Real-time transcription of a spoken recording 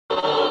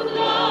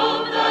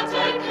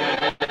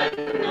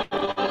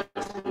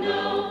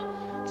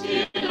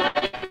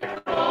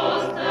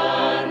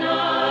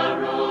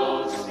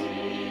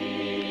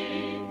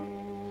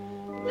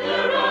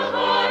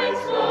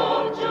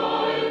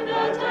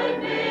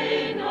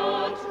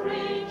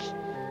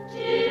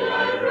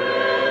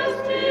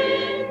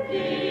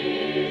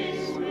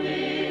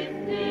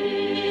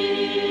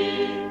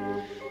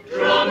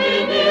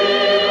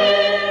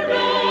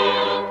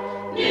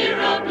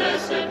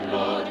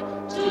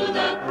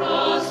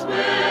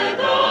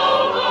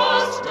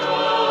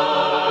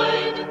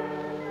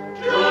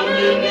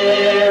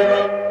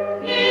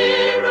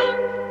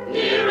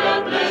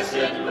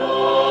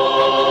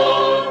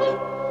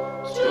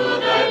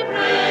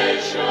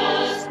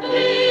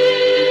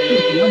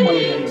I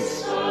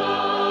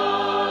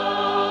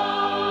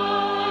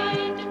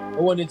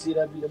want to see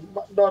that video.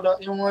 But daughter,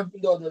 you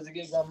want daughters to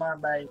get my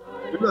by.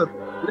 Look,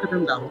 let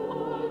them down.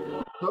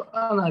 So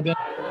I'm going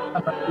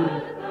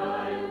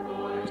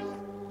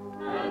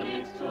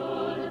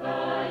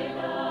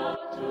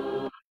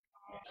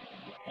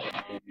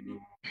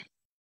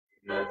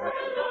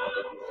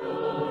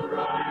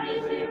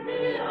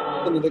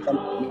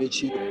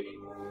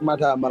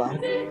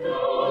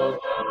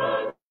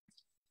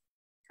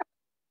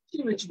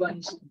which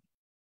one?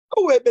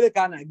 Oh, wait, better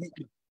can I get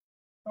you?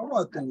 I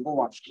want to go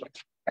watch.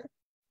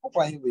 How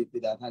far you wait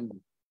with that hand?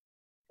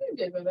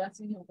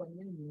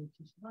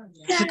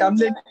 She can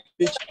make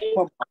it.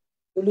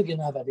 You're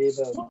looking at that,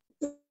 David.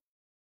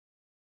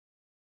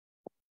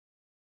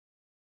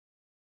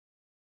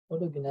 You're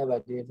looking at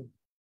that, David.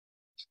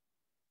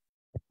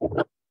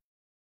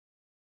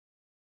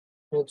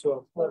 That's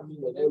what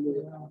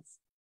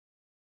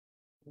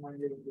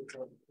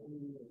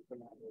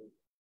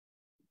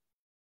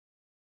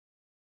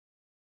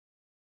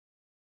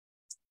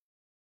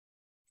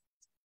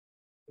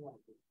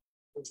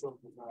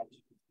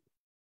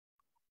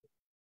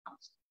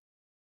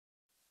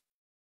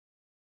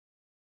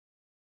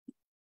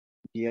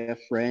Dear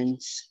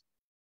friends,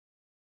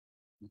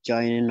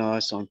 joining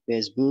us on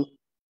Facebook,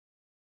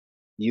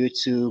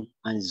 YouTube,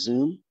 and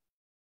Zoom,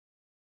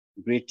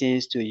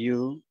 greetings to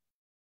you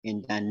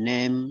in the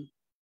name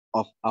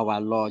of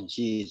our Lord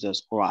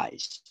Jesus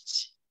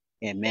Christ.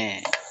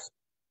 Amen.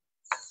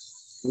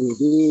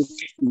 It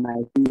is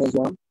my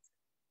pleasure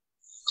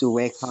to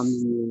welcome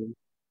you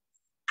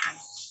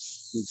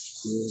to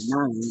the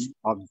 9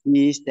 of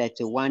this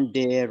 31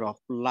 day of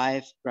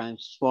life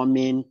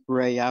transforming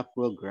prayer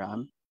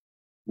program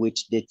with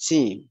the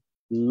theme,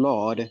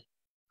 Lord,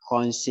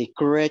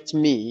 consecrate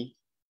me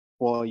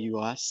for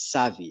your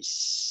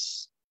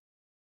service.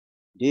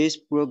 This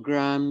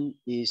program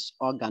is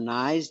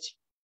organized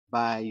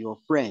by your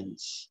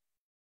friends,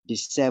 the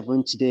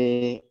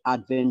Seventh-day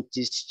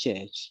Adventist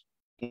Church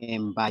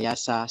in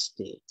Bayelsa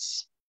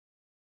State.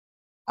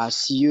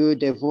 As you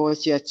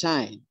devote your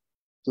time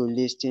to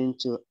listen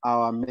to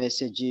our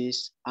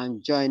messages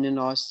and joining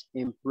us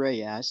in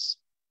prayers,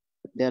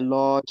 the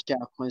Lord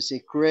shall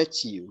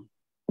consecrate you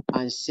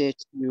and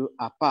set you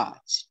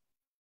apart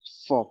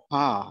for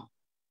power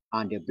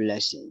and the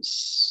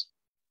blessings.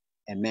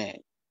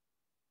 Amen.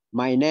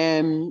 My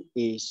name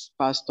is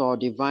Pastor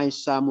Divine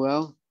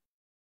Samuel.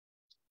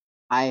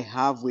 I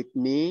have with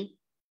me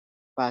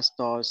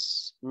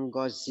Pastors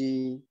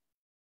Ngozi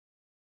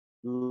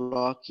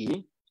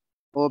Lucky,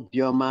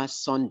 Obioma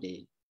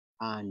Sunday,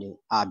 and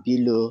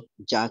Abilo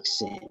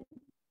Jackson.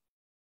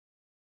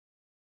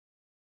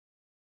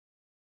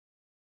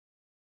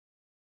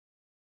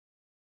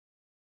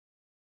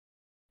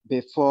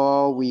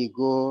 Before we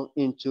go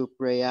into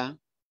prayer,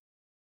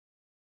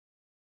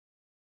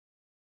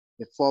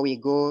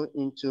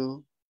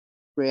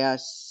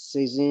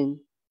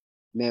 season,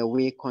 may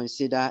we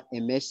consider a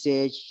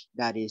message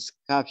that is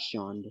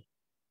captioned,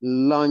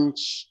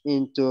 Launch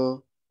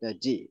into the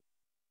Deep.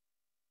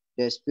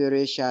 The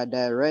Spirit shall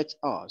direct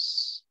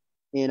us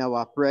in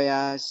our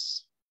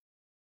prayers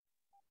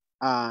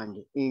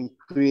and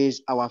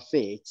increase our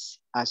faith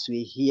as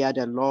we hear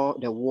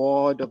the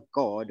word of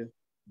God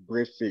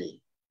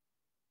briefly.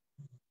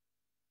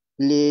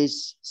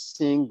 Please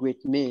sing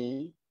with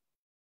me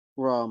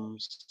from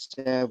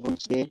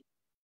Seventh-day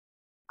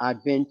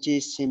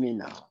Adventist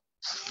Seminar,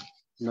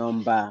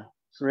 number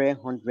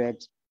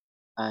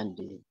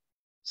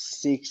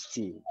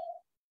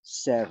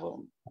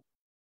 367.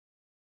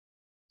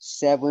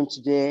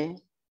 Seventh-day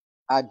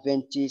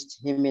Adventist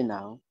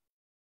Hymnal,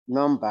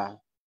 number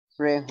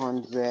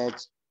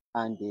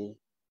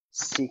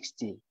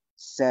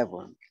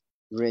 367.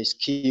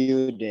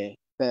 Rescue the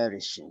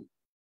perishing.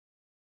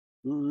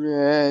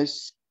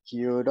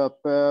 Rescue the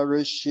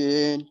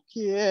perishing,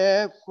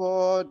 care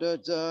for the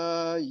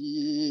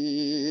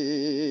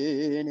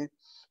dying.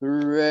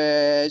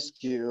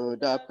 Rescue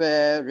the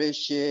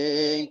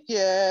perishing,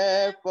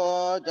 care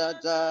for the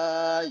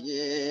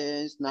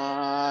dying.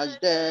 Snatch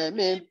them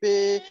in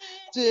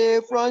pity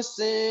from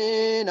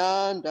sin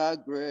and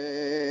the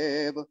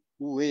grave.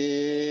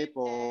 Weep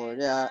for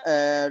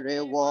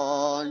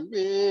everyone,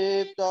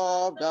 lift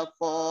up the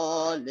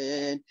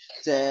fallen.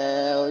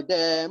 Tell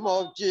them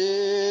of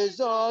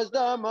Jesus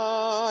the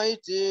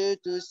mighty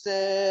to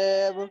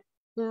save.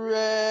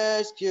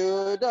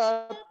 Rescue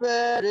the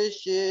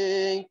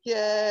perishing,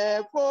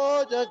 care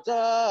for the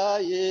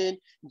dying.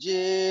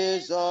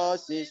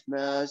 Jesus is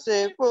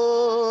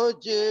merciful,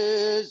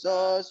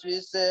 Jesus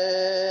we save.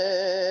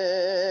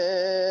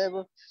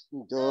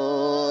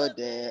 Though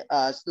they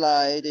are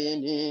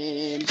sliding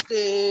in,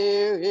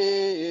 still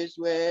he is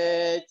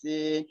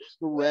waiting,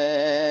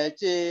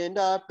 waiting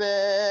the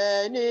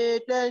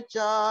penitent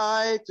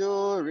child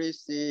to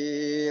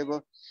receive.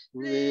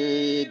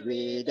 Read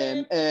with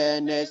them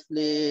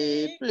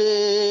earnestly,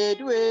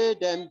 plead with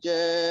them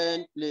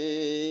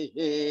gently.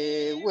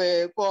 He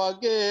will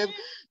forgive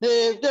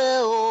if they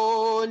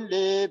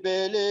only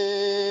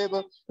believe.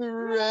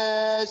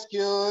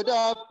 Rescue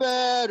the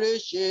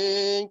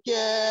perishing,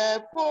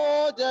 care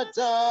for the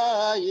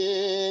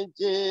dying.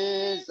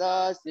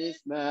 Jesus is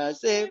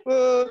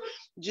merciful.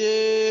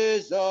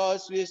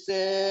 Jesus we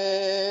save.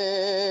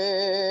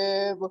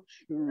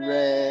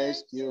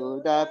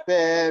 Rescue the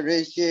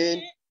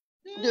perishing.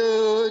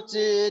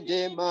 Duty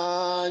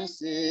demands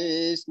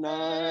this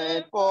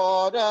night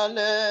for the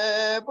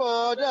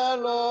labor the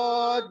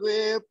Lord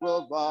will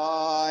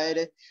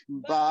provide.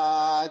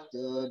 Back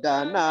to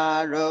the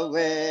narrow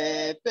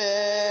way,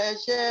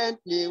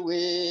 patiently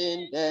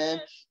win them.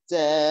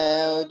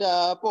 Tell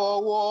the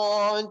poor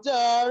ones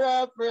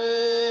our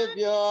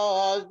Savior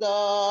has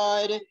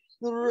died.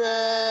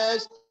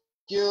 Rescue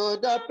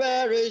the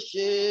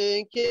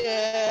perishing,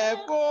 care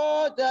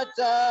for the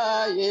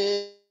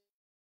dying.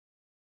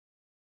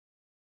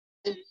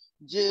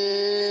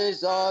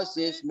 Jesus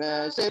is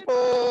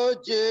merciful,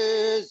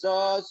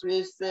 Jesus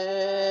we save.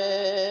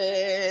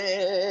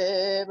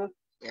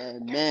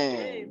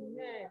 Amen.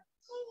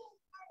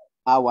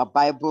 Our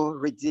Bible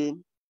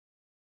reading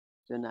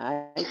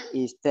tonight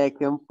is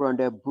taken from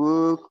the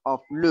book of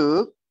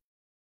Luke.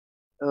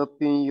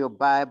 Open your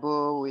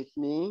Bible with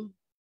me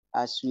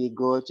as we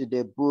go to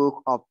the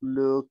book of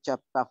Luke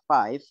chapter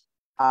 5.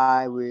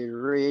 I will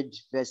read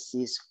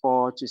verses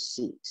 4 to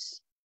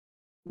 6.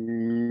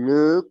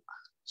 Luke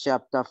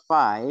chapter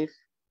 5,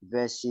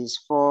 verses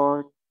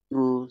 4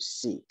 through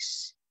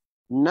 6.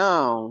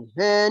 Now,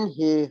 when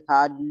he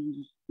had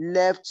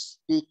left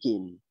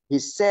speaking, he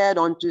said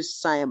unto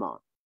Simon,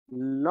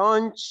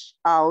 launch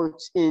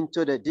out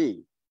into the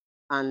deep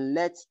and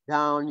let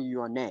down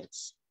your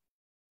nets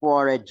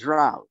for a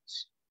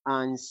draught.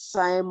 And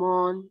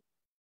Simon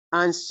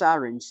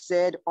answering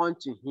said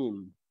unto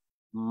him,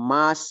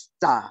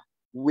 Master,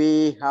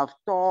 we have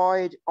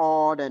toiled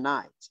all the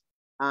night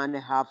and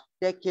have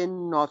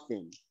taken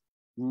nothing.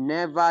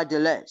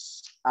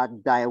 Nevertheless,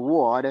 at thy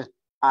word,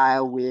 I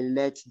will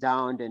let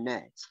down the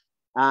net.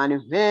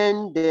 And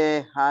when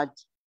they had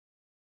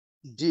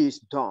this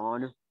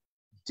done,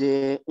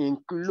 they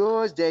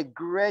enclosed a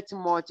great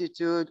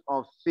multitude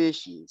of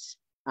fishes,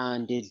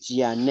 and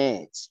their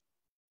nets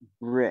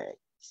brake.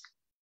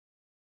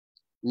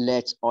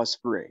 Let us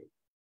pray.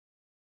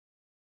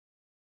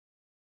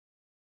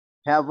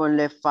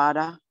 Heavenly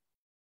Father,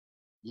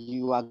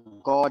 you are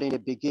God in the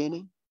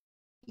beginning.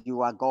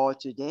 You are God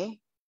today.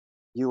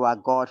 You are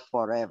God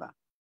forever.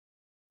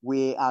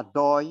 We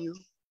adore you.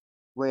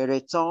 We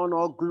return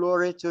all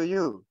glory to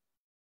you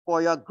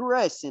for your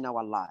grace in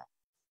our life,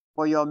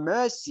 for your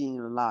mercy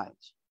in life,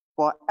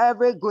 for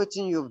every good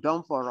thing you've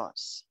done for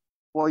us,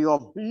 for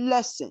your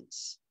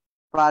blessings.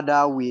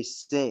 Father, we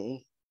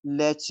say,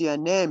 let your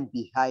name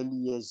be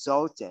highly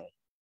exalted.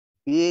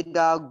 Be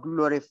thou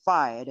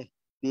glorified,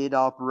 be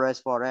thou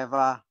praised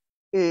forever.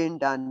 In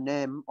the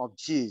name of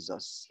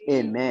Jesus.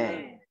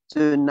 Amen.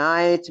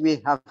 Tonight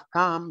we have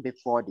come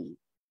before thee.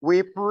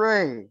 We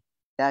pray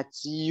that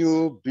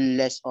you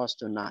bless us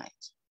tonight.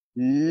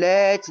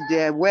 Let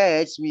the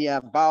words we are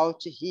about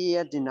to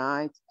hear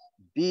tonight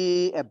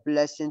be a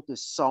blessing to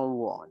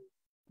someone.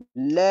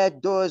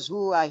 Let those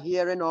who are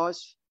hearing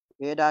us,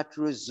 either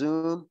through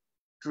Zoom,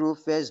 through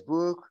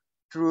Facebook,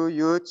 through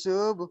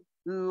YouTube,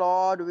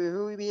 Lord,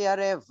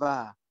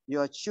 wherever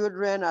your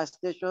children are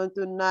stationed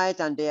tonight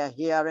and they are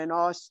hearing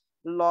us,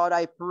 Lord,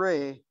 I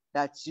pray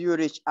that you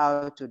reach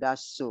out to that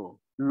soul,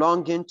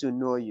 longing to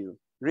know you.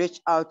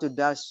 Reach out to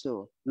that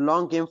soul,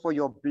 longing for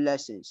your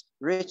blessings.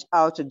 Reach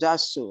out to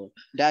that soul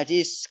that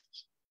is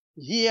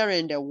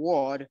hearing the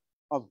word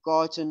of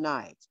God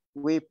tonight.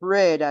 We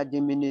pray that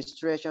the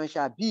ministration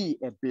shall be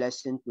a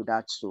blessing to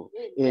that soul.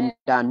 In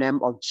the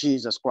name of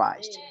Jesus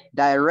Christ.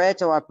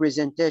 Direct our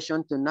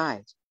presentation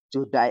tonight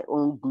to thy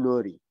own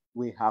glory.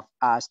 We have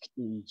asked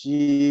in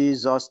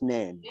Jesus'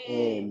 name.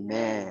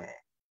 Amen.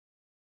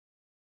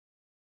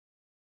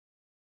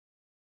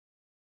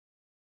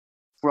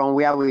 From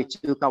where we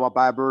took our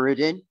Bible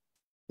reading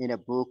in the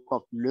book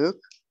of Luke,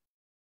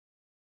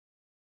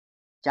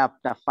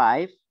 chapter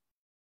 5,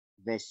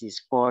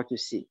 verses 4 to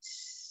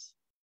 6.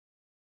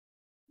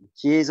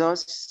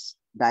 Jesus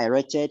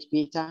directed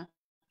Peter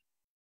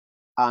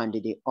and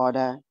the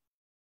other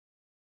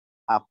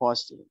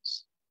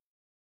apostles.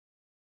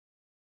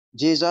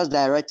 Jesus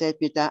directed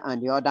Peter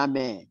and the other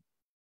men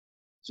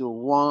to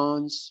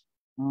once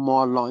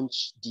more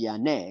launch their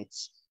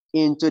nets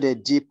into the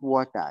deep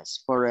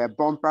waters for a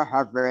bumper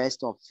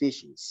harvest of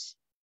fishes.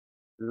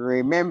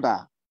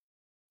 Remember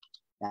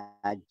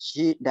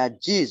that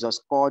Jesus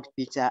called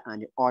Peter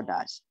and the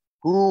others,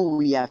 who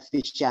were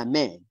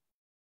fishermen,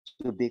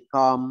 to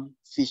become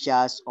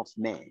fishers of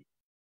men.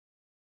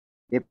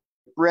 The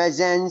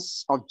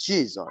presence of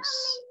Jesus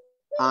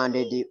and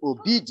the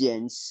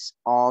obedience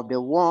of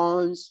the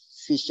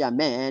once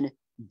fishermen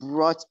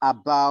brought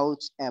about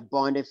a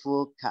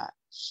bountiful catch.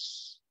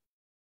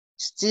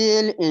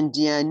 Still in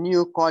their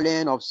new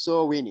calling of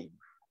soul winning,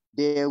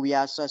 they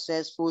were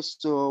successful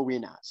soul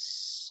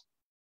winners.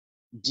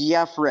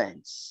 Dear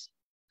friends,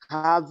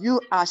 have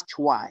you asked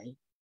why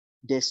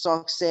the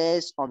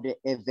success of the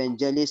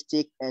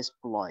evangelistic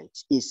exploit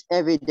is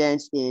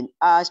evident in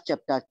Acts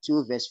chapter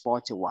 2, verse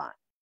 41?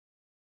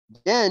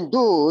 Then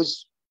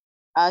those,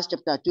 Acts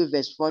chapter 2,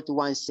 verse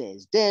 41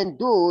 says, then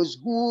those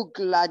who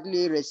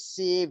gladly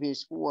received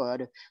his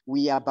word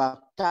were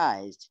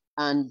baptized,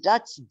 and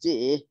that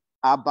day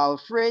about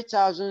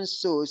 3,000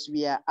 souls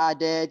were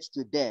added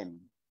to them.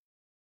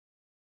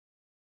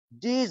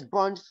 This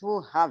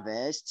bountiful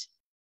harvest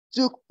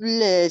took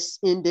place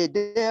in the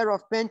day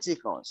of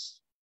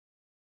Pentecost.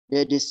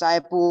 The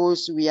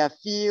disciples were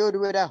filled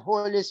with the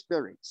Holy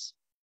Spirit,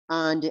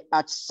 and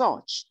as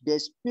such, the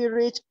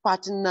Spirit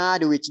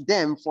partnered with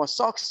them for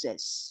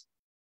success.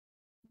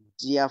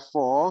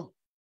 Therefore,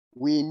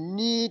 we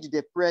need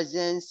the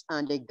presence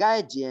and the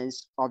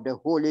guidance of the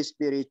Holy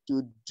Spirit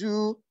to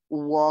do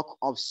work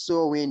of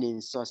soul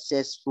winning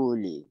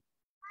successfully.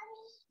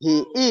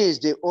 He is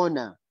the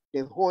owner.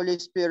 The Holy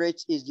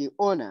Spirit is the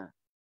owner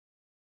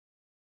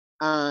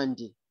and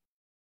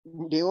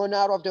the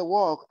owner of the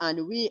work,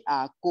 and we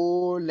are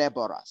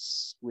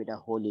co-laborers with the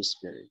Holy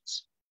Spirit.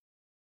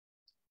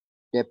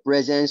 The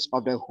presence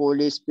of the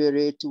Holy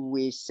Spirit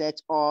will set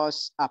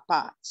us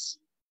apart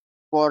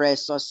for a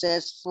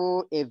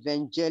successful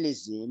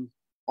evangelism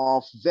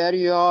of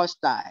various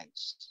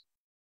types.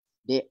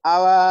 The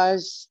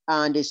hours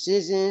and the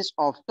seasons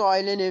of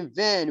toiling in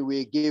vain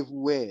will give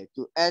way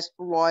to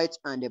exploit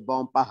and the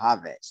bumper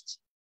harvest.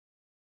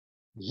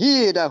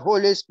 He, the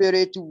Holy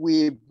Spirit,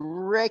 will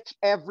break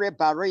every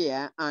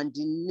barrier and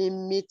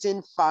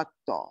limiting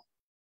factor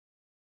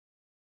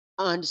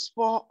and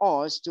spur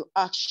us to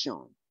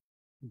action.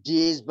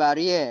 These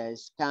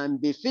barriers can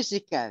be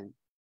physical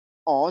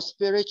or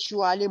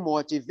spiritually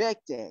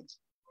motivated,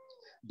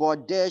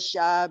 but they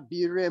shall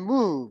be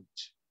removed.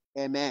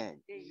 Amen.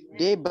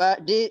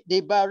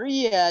 The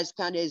barriers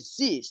can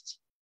exist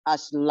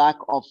as lack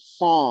of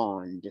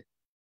fund,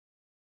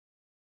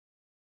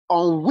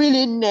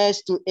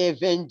 unwillingness to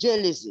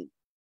evangelism,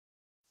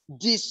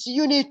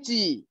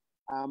 disunity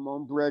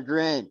among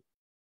brethren,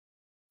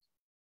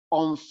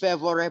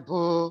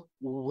 unfavorable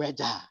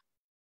weather,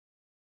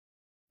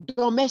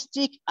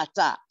 domestic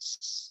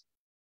attacks,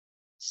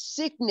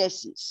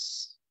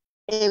 sicknesses,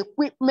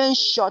 equipment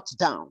shut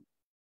down,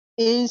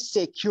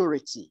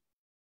 insecurity,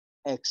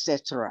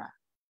 etc.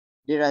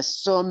 There are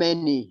so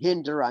many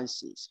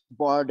hindrances,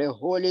 but the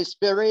Holy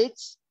Spirit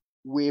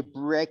will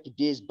break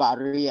these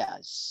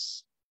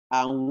barriers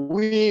and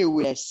we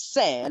will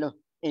excel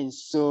in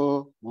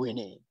soul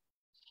winning.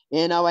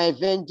 In our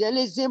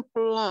evangelism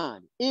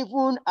plan,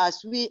 even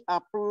as we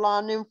are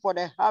planning for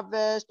the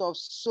harvest of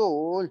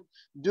soul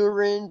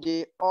during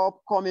the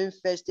upcoming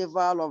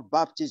festival of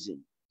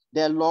baptism,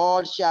 the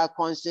Lord shall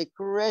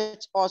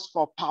consecrate us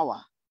for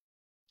power,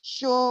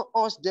 show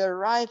us the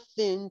right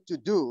thing to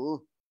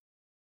do,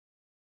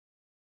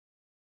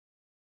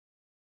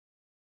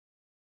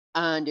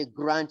 and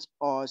grant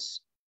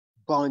us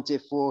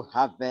bountiful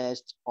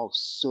harvest of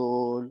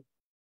souls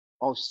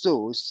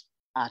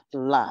at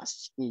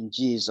last, in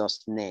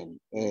Jesus' name.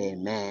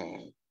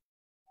 Amen.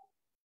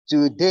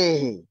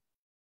 Today,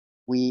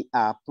 we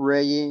are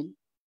praying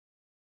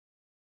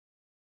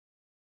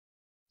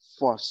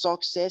for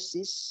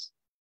successes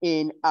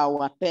in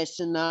our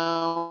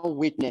personal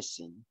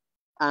witnessing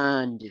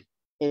and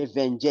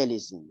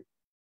evangelism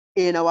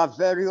in our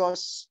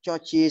various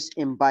churches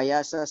in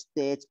Bayelsa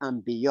State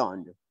and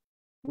beyond.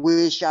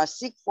 We shall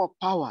seek for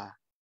power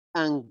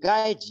and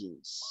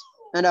guidance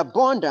and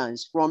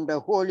abundance from the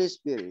Holy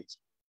Spirit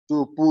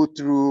to pull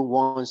through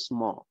once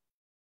more.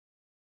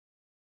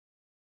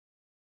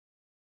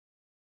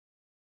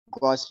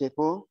 God's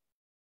people,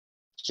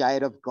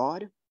 child of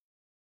God,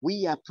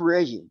 we are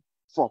praying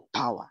for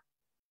power.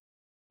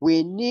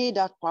 We need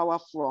that power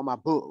from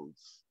above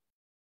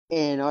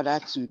in order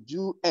to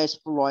do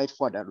exploit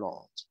for the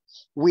Lord.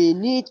 We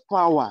need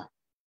power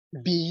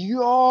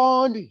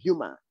beyond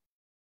human,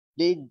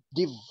 the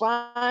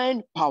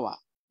divine power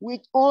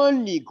which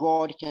only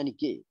God can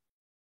give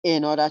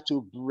in order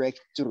to break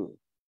through.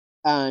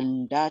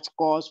 And that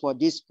calls for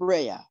this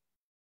prayer.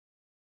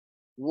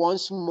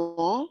 Once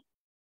more,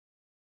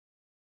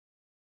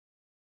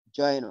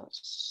 join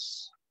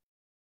us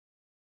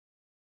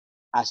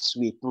as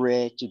we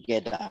pray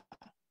together.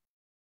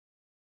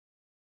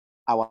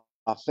 Our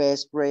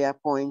first prayer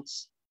point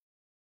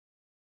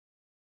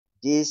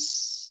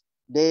this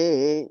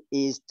day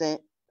is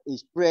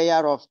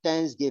prayer of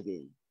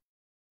thanksgiving.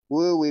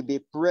 We will be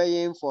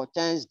praying for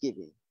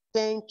thanksgiving,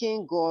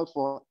 thanking God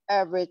for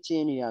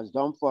everything he has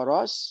done for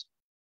us.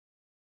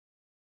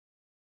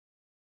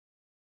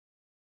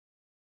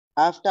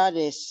 After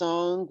the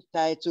song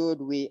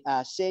titled, We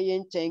Are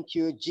Saying Thank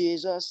You,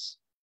 Jesus,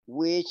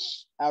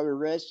 which I will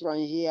rest from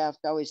here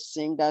after we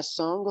sing that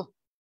song,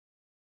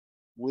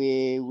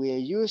 we will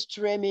use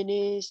 3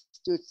 minutes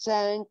to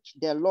thank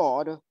the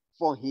Lord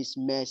for his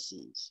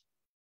mercies.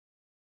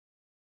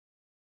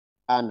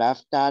 And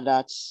after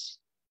that,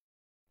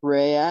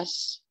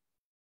 prayers,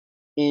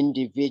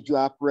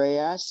 individual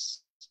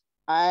prayers,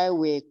 I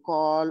will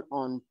call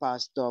on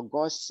Pastor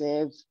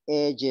Gosef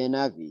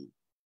Ejenavi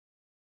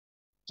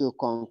to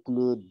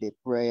conclude the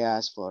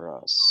prayers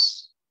for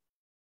us.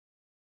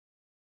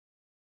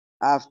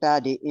 After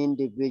the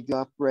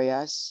individual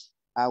prayers,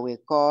 I will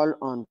call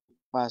on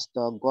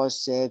Pastor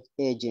Gosef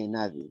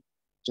Ejenavi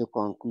to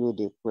conclude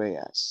the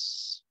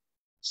prayers.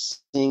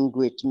 Sing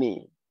with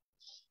me.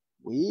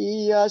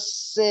 We are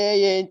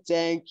saying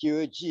thank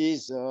you,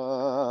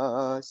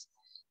 Jesus.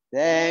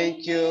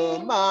 Thank you,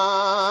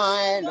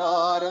 my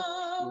Lord.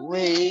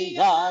 We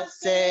are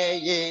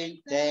saying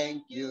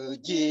thank you,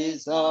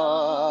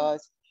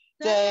 Jesus.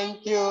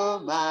 Thank you,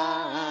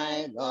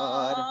 my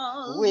Lord.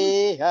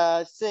 We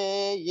are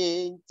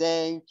saying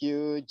thank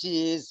you,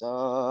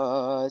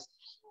 Jesus.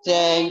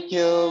 Thank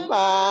you,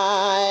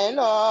 my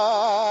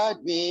Lord.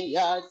 We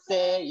are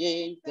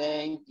saying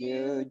thank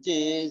you,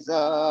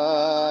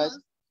 Jesus.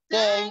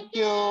 Thank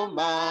you,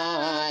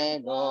 my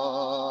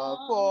Lord,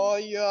 for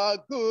your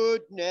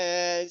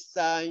goodness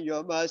and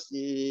your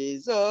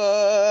mercies.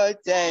 Oh,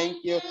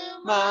 thank you,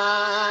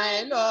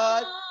 my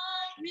Lord.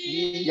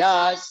 We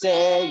are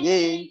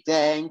saying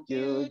thank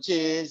you,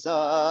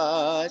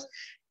 Jesus.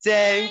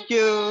 Thank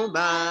you,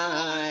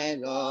 my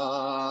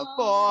Lord,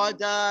 for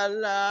the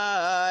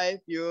life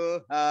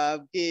you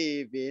have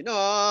given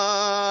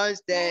us.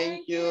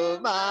 Thank you,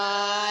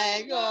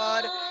 my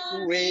God.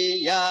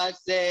 We are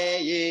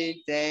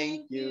saying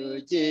thank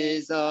you,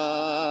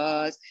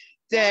 Jesus.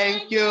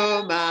 Thank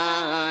you,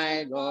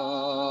 my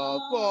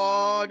Lord,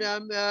 for the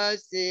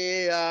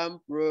mercy and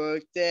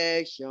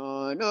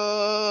protection.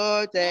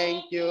 Oh,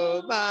 thank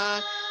you,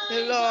 my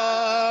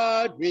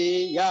Lord.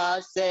 We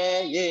are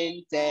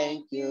saying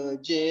thank you,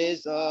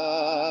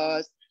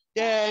 Jesus.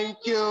 Thank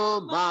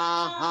you,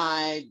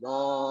 my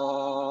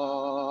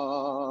Lord.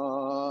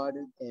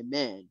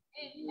 Amen.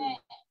 Amen.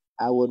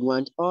 I would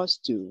want us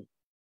to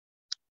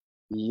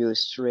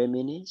use 3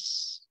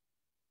 minutes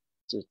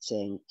to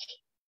thank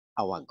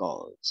our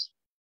God.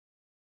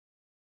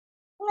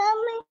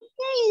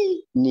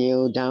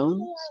 Kneel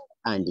down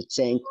and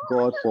thank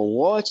God for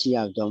what he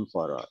has done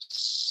for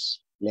us.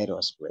 Let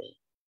us pray.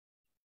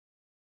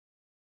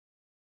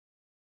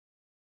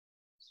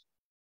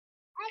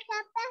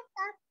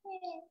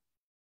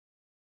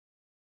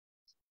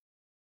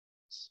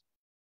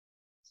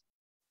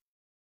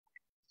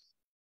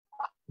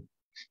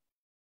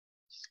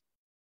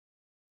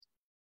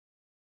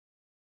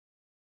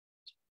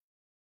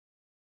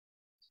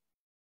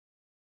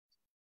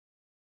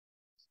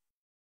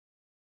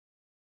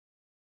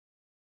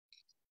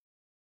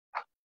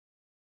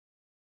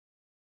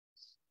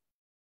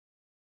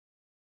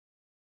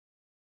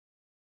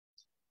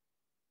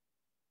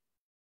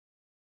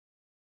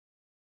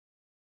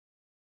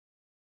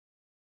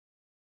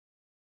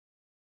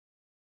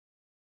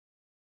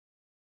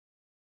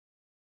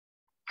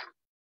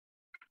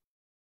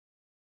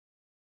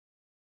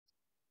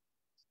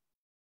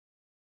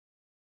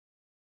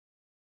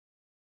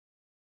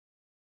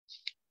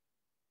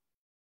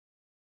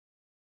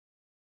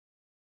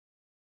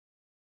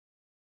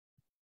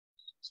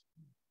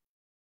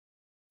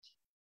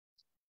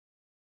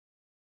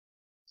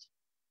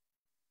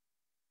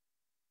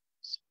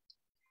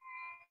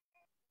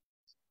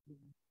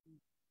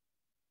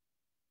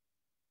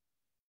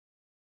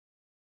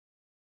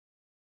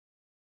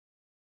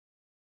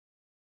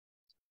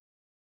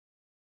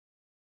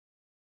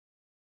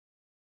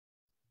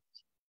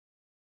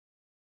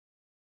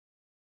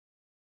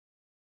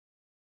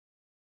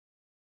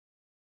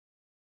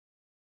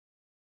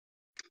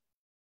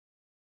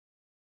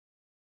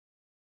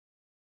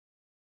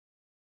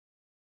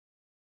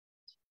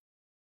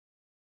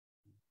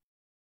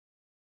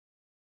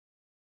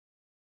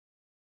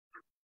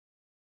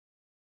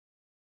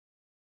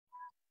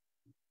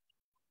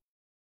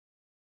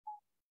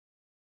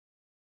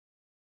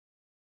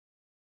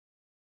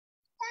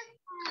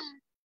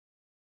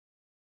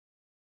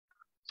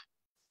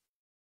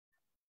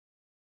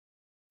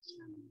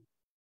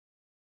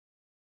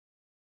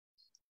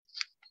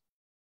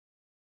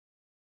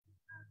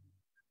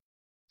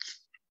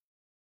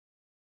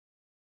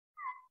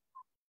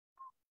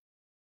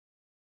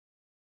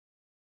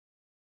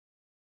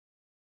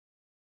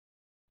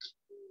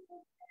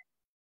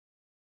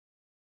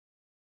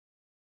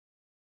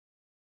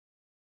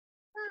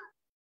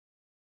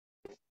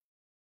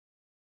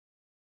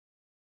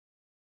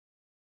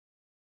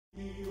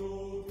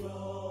 O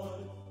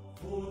God,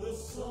 for the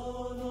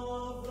Son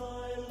of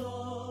thy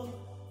love,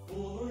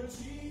 for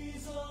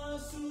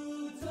Jesus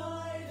who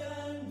died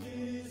and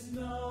is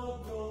now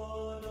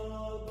gone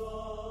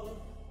above.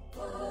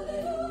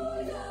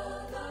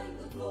 Hallelujah, thine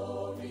the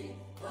glory.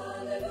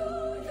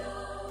 Hallelujah,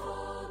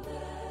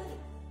 amen.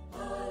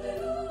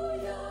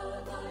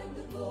 Hallelujah, thine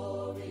the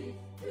glory.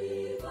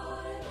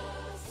 Revive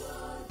us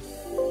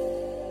again.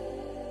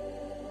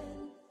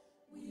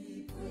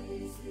 We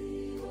praise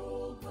thee,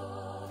 O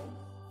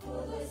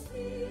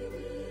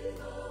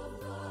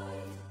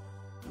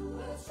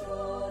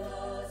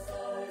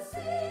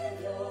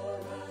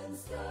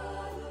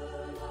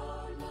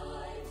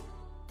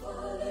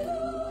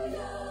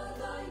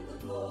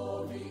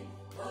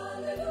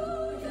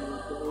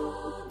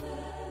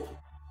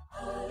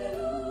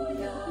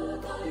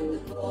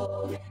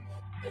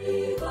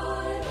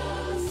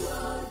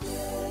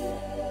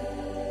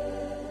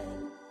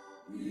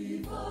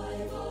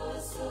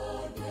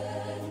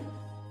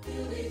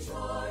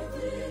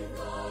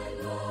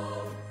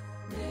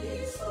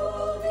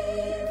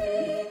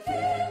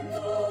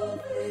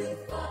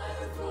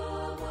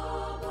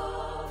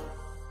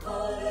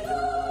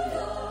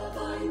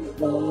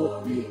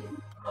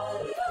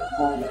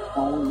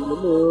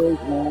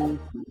Hallelujah.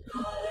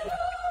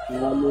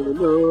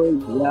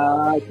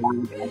 Hallelujah.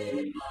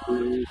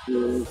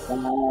 Jesus,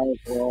 thy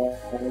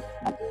voice.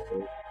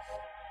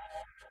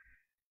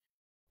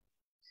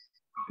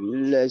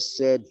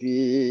 Blessed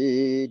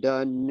be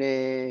the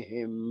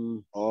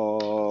name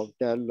of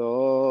the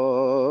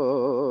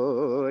Lord,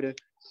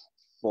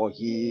 for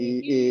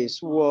he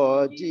is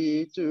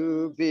worthy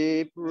to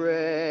be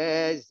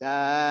praised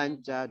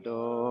and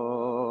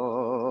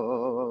adored.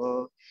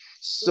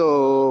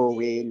 So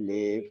we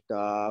lift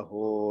our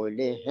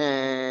holy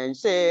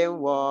hands in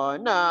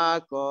one accord,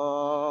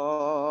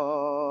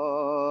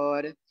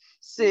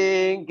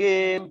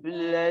 singing,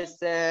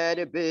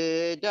 blessed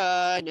be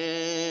thy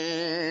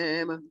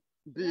name,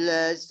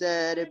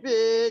 blessed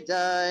be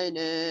thy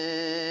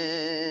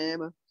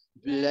name,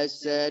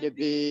 blessed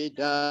be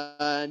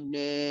the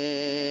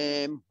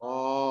name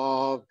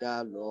of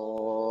the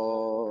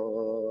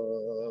Lord.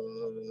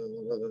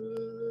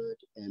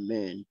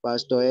 Amen.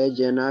 Pastor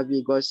Ejen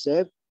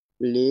Abigosep,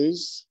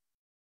 please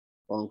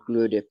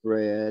conclude the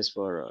prayers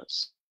for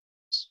us.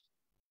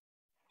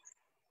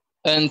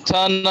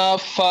 Eternal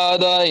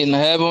Father in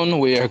heaven,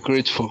 we are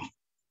grateful.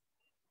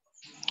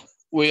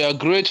 We are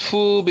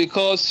grateful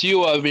because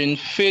you have been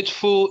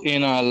faithful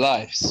in our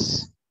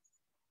lives.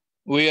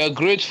 We are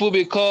grateful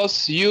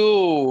because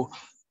you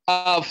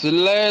have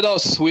led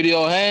us with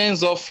your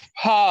hands of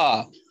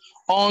power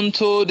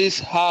unto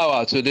this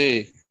hour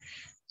today.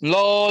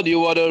 Lord,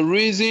 you are the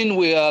reason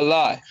we are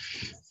alive.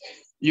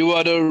 You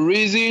are the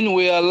reason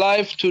we are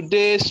alive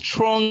today,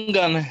 strong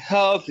and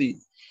healthy.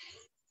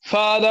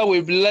 Father,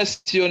 we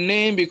bless your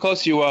name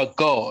because you are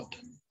God.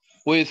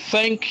 We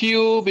thank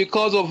you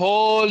because of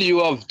all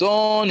you have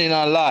done in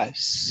our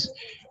lives.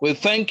 We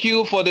thank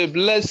you for the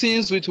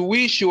blessings with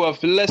which you have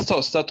blessed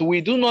us that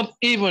we do not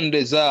even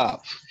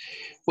deserve.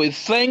 We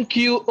thank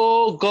you,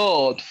 O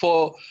God,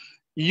 for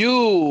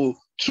you,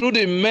 through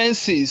the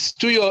mercies,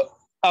 through your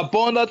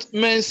abundant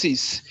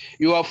mercies,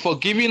 you have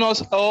forgiven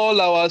us all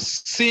our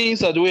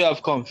sins that we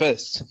have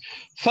confessed.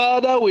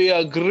 Father, we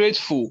are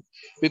grateful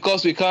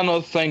because we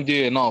cannot thank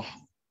you enough.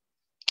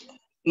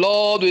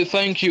 Lord, we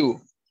thank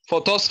you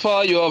for thus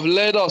far you have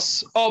led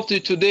us up to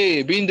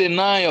today, being the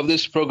night of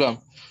this program.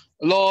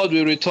 Lord,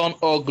 we return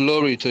all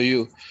glory to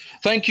you.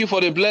 Thank you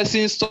for the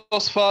blessings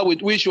thus far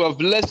with which you have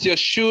blessed your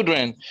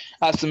children,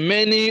 as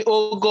many,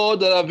 oh God,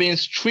 that have been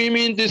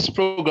streaming this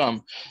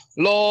program.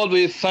 Lord,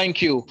 we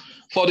thank you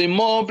for the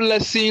more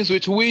blessings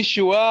with which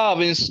you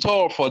have in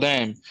store for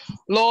them.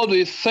 Lord,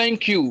 we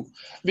thank you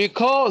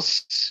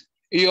because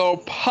your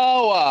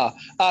power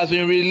has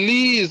been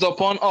released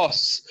upon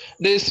us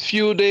these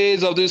few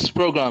days of this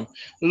program.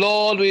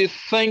 Lord, we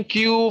thank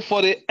you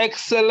for the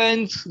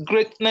excellent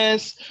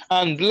greatness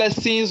and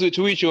blessings with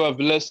which you have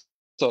blessed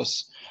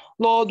us.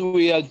 Lord,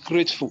 we are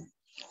grateful.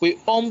 We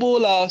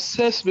humble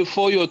ourselves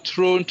before your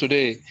throne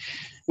today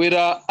with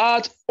our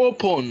heart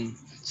open,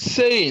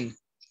 saying,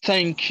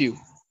 thank you.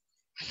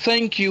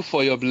 Thank you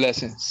for your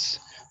blessings.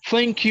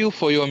 Thank you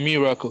for your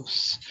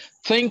miracles.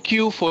 Thank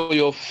you for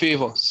your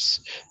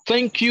favors.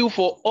 Thank you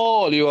for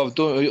all you have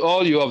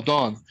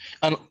done,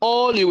 and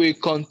all you will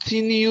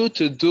continue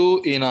to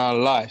do in our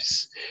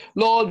lives.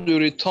 Lord, we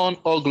return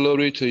all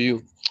glory to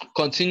you.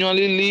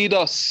 Continually lead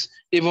us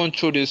even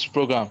through this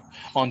program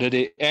until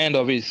the end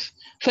of it.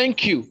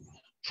 Thank you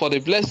for the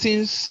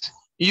blessings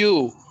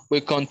you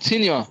will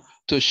continue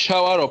to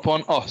shower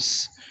upon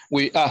us.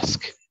 We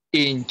ask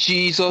in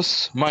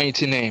Jesus'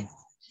 mighty name.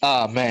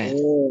 Amen.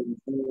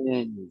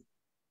 Amen.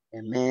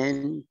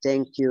 Amen.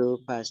 Thank you,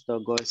 Pastor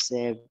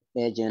Gosep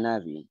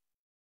Ejenabi.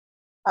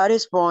 At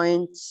this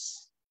point,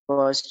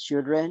 God's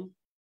children,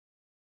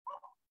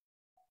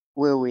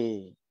 we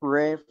will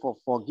pray for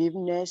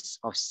forgiveness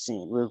of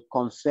sin. We'll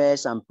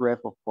confess and pray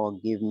for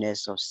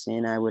forgiveness of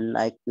sin. I would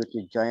like you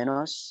to join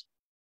us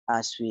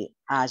as we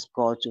ask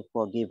God to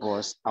forgive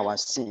us our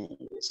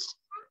sins.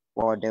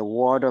 For the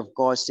word of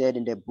God said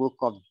in the book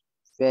of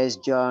 1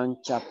 John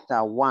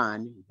chapter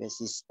 1,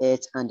 verses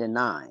 8 and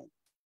 9,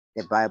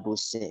 the Bible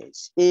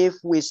says, if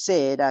we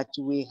say that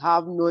we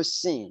have no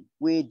sin,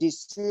 we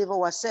deceive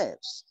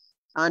ourselves,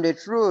 and the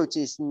truth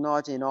is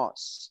not in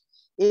us.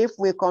 If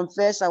we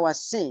confess our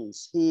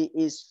sins, he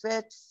is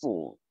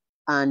faithful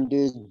and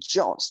is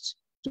just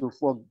to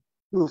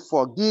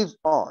forgive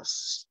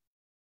us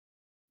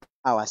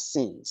our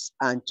sins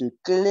and to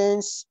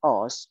cleanse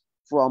us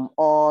from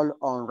all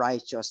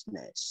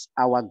unrighteousness.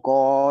 Our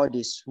God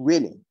is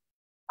willing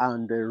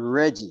and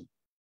ready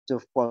to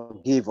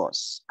forgive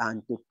us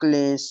and to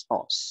cleanse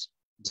us.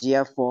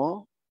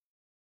 Therefore,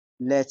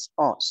 let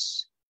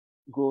us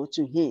go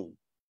to him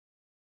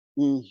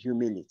in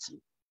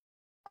humility.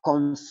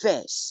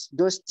 Confess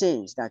those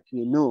things that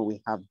we know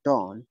we have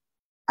done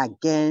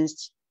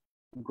against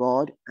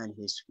God and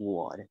his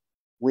word.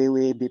 We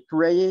will be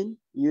praying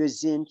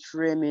using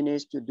 3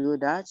 minutes to do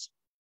that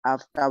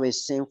after we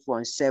sing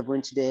from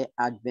Seventh-day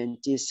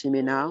Adventist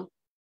hymnal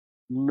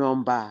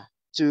number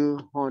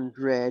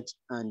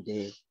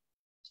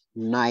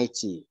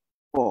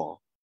 294.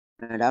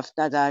 And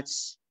after that,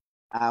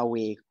 I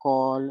will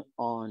call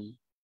on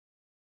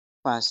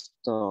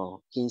Pastor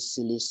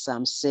Kingsley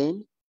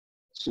Sampson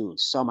to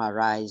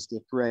summarize the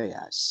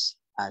prayers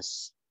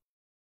as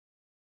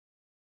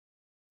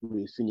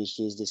we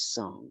finishes the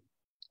song.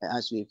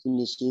 As we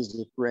finishes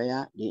the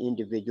prayer, the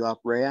individual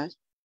prayers,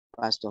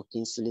 Pastor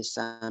Kingsley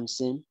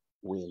Sampson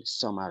will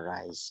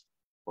summarize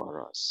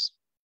for us.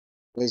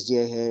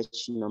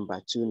 SDH number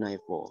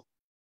 294.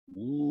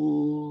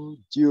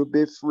 Would you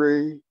be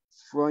free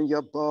from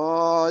your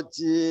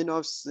burden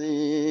of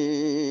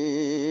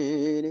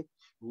sin?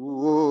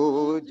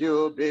 Would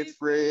you be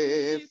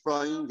free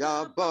from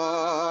your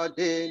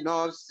burden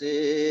of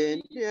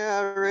sin?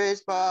 There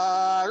is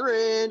power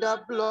in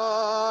the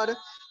blood,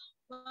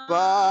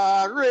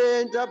 power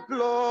in the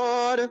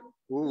blood.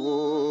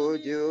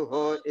 Would you,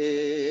 O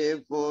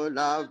evil,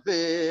 a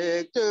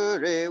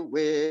victory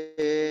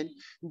win?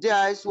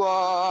 There's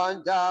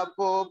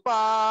wonderful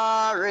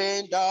power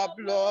in the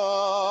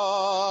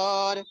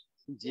blood.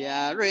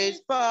 There is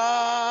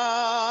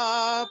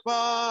power,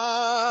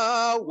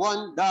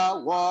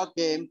 wonder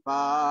working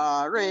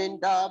power in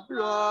the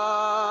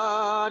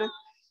blood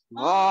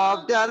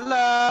of the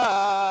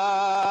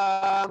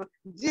Lamb.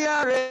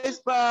 There is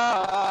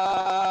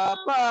power,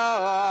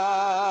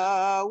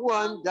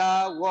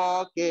 wonder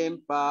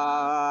working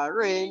power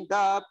in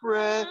the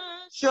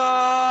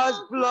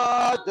precious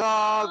blood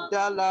of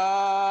the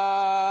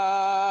Lamb.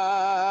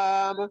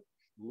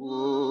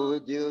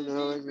 Would you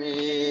know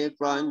me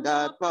from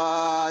the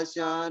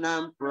passion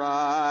and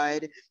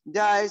pride?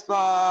 There's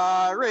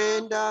power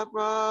in the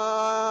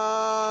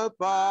blood,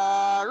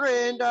 power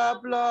in the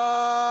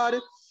blood.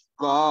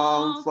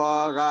 Come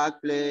for a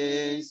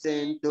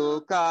cleansing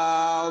to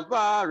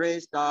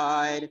Calvary's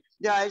side.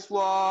 There's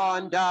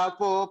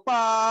wonderful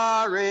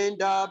power in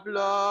the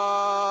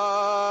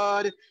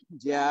blood.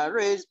 There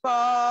is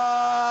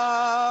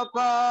power,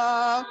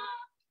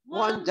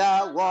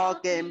 wonder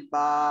working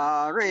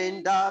power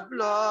in the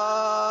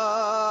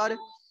blood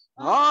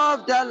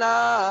of the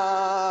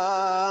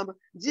Lamb.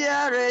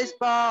 There is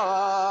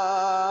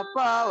power,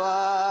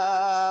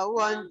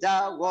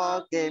 wonder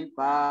working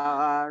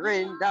power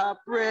in the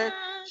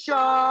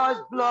precious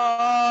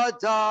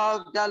blood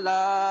of the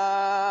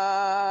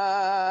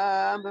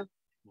Lamb.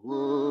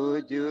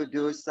 Would you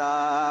do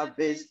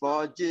service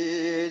for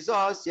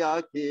Jesus,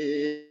 your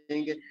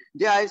King?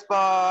 There is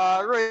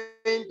power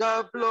in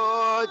the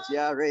blood.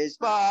 There is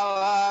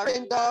power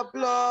in the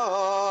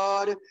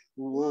blood.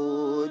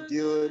 Would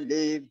you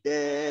live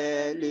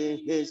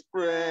daily his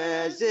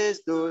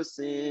praises to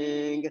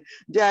sing?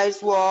 There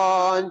is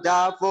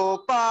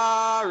wonderful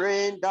power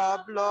in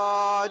the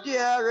blood.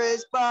 There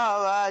is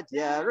power.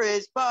 There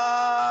is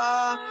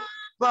power.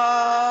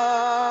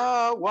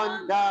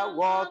 Wonder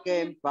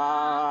working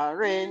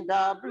power in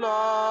the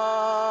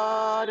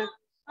blood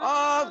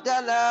of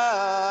the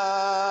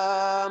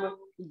Lamb.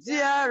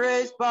 There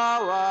is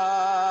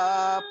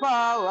power,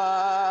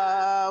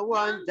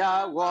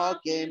 wonder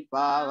working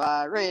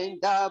power in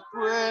the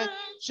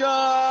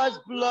precious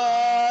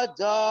blood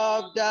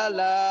of the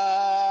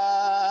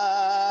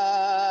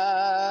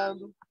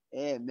Lamb.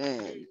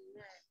 Amen.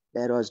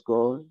 Let us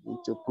go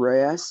into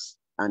prayers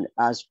and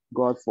ask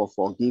God for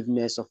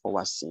forgiveness of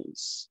our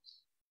sins.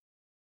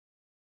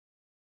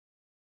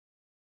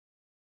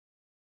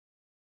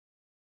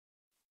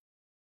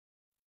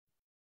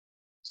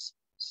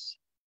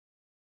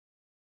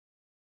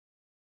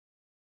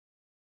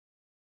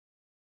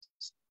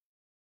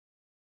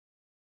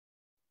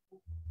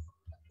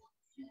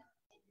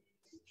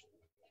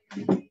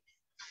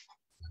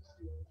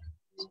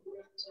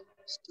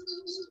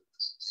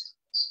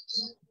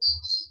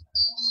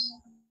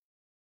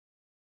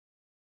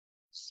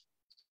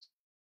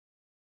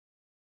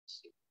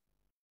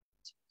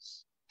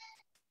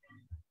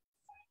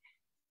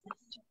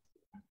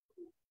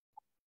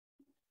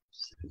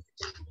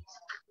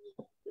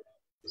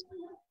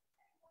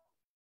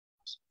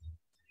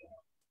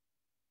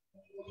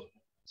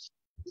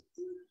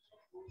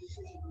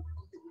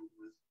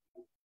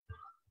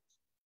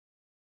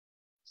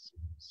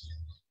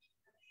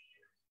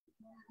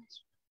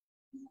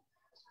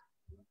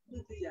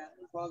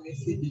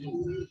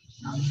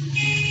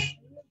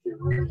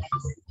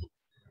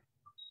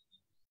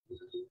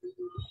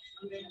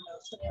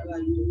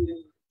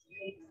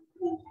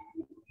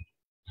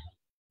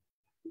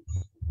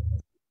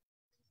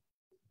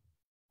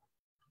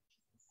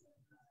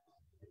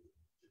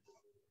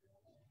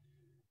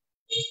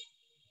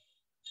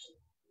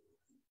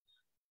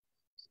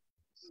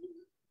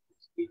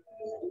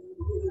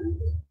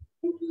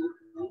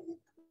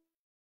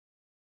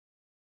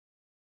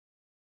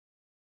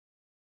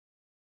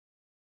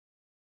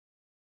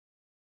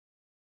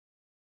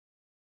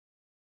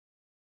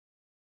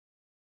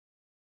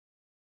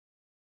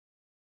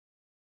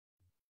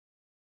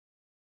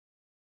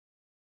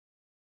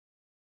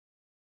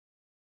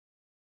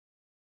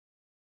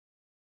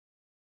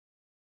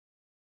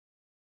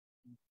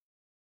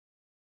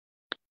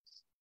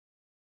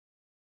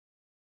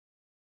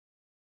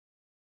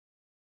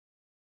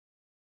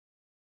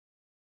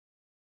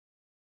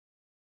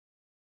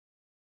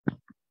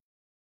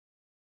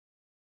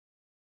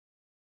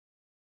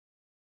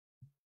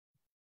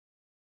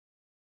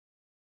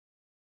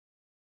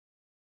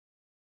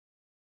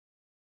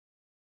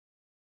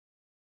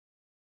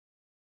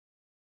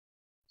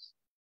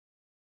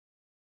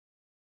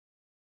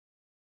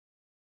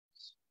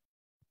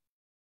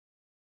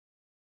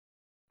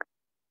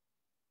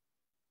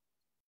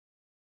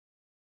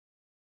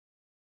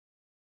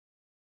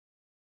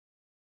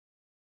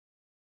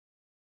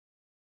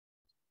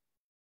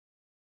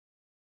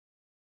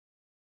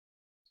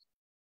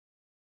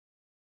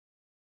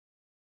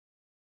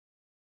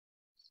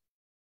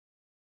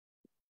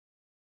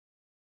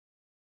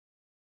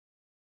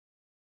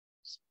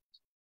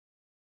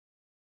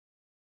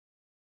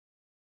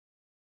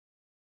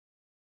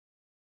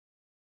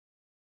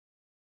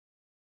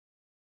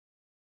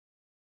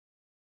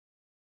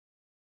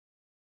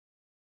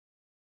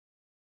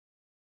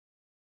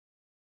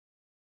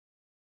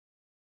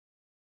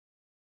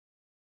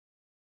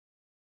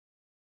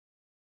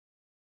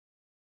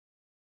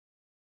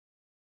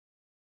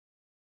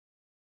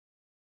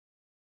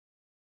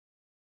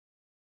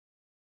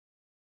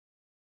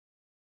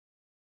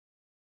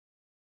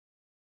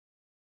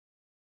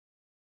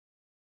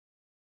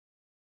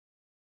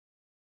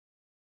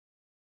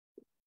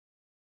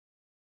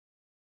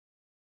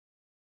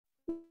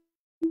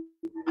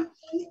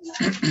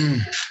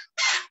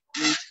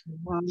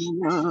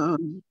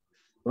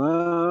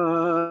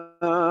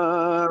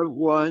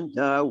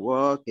 Wonder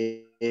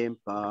working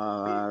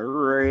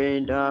power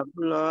in the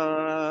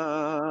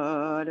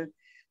blood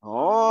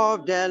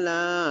of the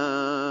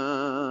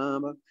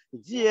Lamb.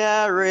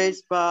 There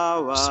is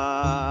power,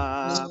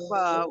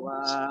 wonder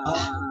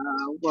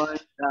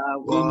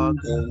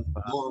working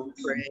power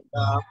in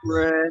the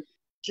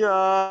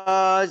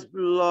precious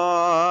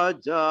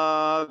blood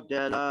of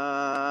the Lamb.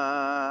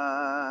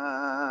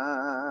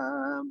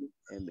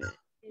 Amen.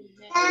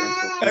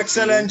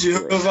 Excellent,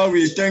 Jehovah.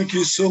 We thank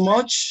you so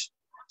much.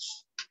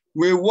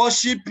 We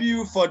worship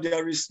you, for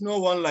there is no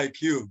one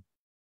like you.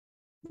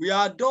 We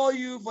adore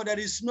you, for there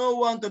is no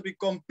one to be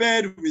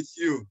compared with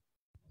you.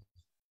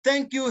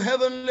 Thank you,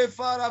 Heavenly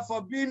Father,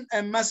 for being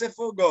a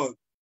merciful God,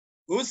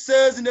 who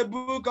says in the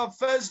book of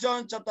 1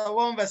 John chapter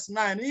 1, verse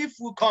 9, if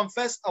we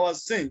confess our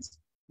sins,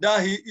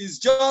 that he is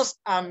just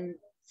and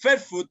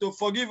faithful to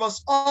forgive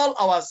us all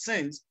our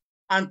sins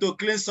and to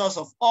cleanse us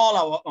of all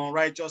our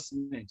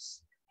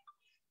unrighteousness.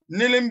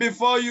 Kneeling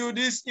before you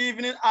this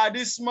evening at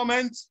this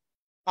moment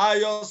are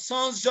your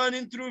sons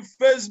joining through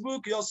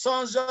Facebook, your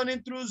sons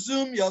joining through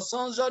Zoom, your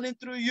sons joining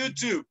through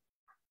YouTube,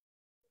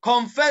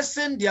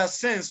 confessing their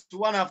sins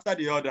one after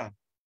the other.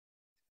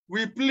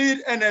 We plead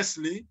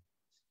earnestly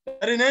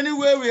that in any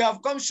way we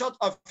have come short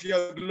of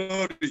your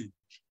glory,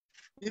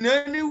 in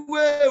any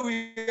way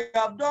we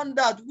have done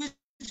that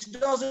which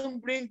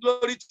doesn't bring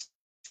glory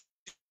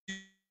to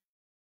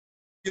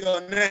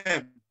your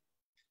name,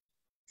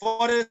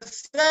 for the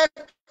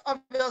sake of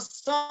your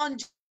Son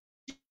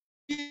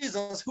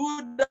Jesus,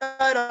 who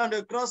died on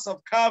the cross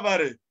of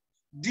Calvary.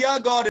 Dear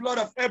God, the blood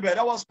of Abel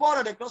that was poured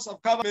on the cross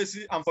of Calvary,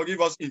 mercy and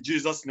forgive us in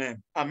Jesus'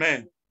 name.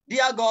 Amen.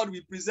 Dear God,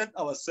 we present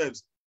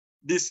ourselves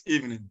this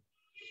evening,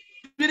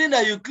 pleading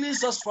that you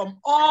cleanse us from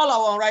all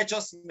our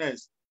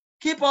unrighteousness.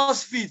 Keep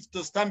us fit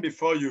to stand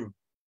before you.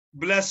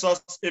 Bless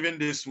us even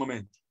this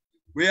moment.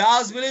 We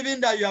ask, believing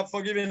that you have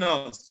forgiven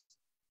us,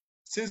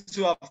 since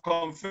you have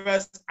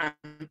confessed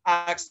and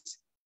asked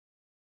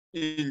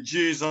in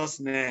Jesus'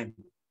 name.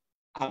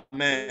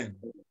 Amen.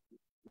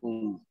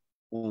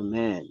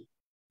 Amen.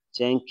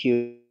 Thank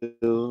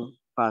you,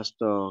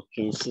 Pastor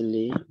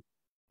Kingsley,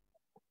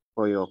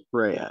 for your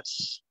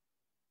prayers.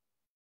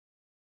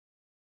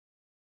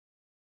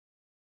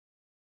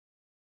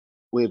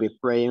 We'll be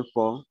praying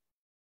for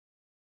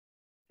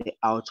the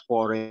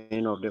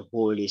outpouring of the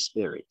Holy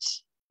Spirit.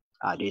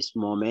 At this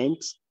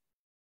moment,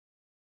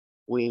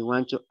 we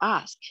want to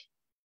ask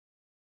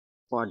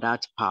for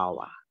that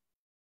power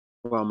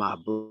from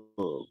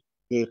above,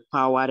 the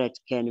power that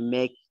can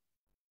make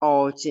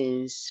all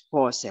things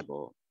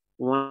possible.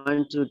 We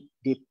want to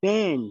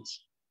depend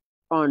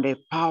on the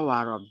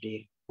power of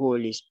the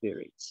Holy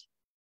Spirit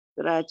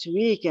so that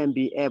we can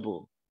be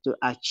able to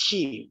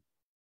achieve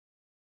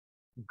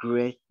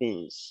great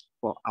things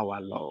for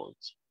our Lord.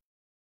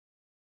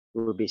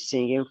 We will be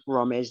singing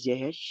from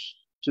SDH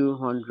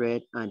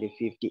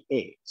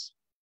 258,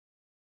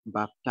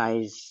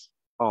 Baptize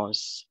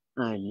Us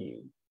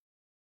Anew.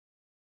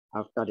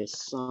 After the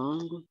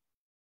song,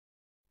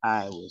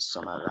 I will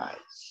summarize.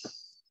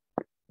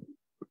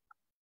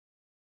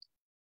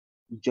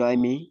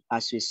 Join me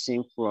as we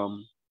sing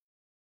from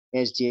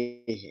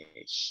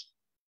SDH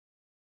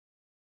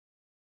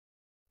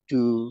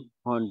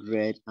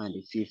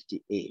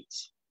 258,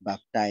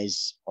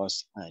 Baptize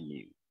Us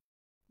Anew.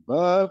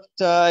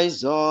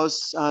 Baptize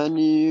us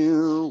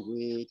anew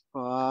with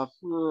power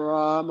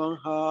from on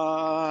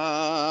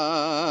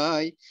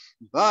high.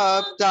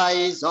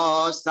 Baptize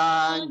us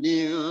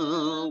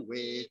anew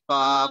with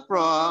power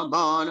from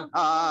on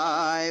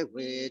high.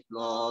 With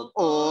love,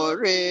 oh,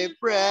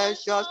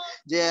 precious,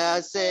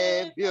 dear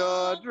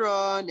Savior,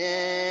 drawn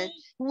in.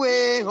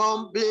 We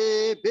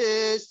humbly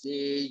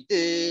beseech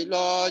thee,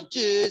 Lord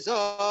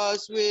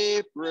Jesus,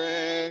 we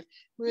pray.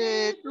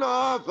 With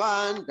love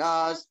and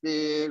the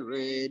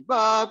Spirit,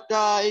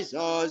 baptize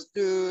us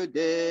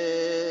today.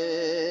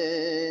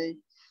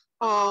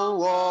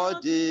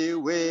 Unworthy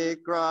we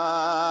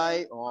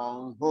cry,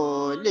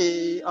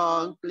 unholy,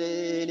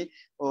 unclean.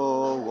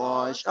 Oh,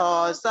 wash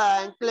us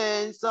and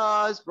cleanse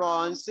us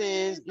from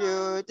sin's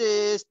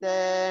guilty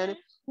stain.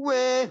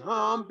 We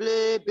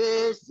humbly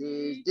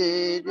beseech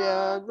thee,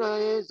 dear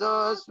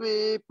Jesus,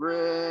 we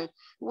pray.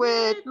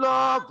 With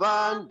love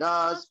and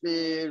the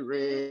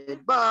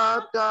Spirit,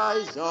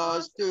 baptize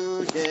us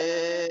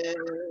today.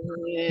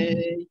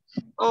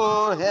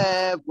 O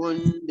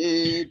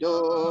heavenly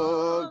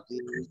dove,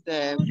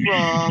 descend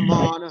from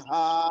on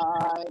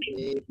high,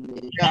 give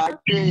me that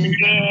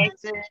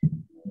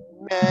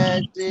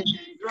mercy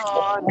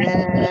drawn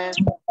in.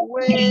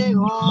 We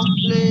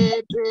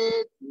humbly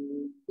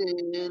beseech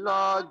thee,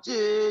 Lord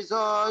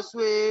Jesus,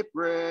 we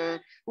pray.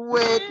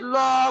 With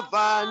love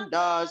and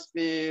the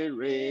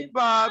Spirit,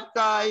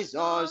 baptize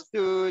us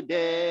today.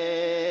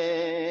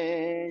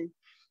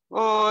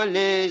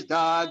 Holy is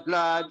the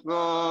glad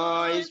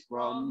voice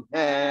from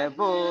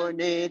heaven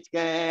it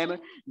came.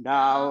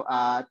 Thou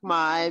art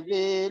my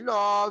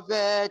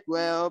beloved,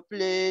 well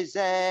pleased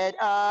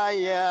I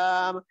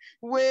am.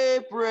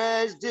 We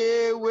praise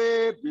thee,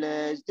 we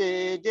bless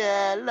thee,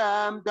 dear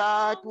Lamb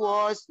that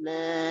was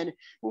slain.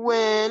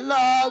 We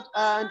love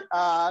and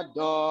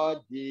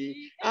adore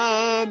thee.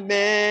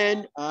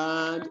 Amen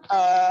and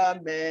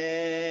amen.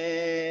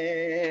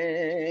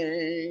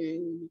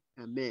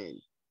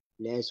 Amen.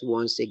 Let's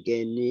once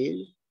again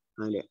kneel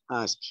and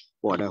ask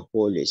for the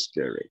Holy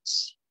Spirit.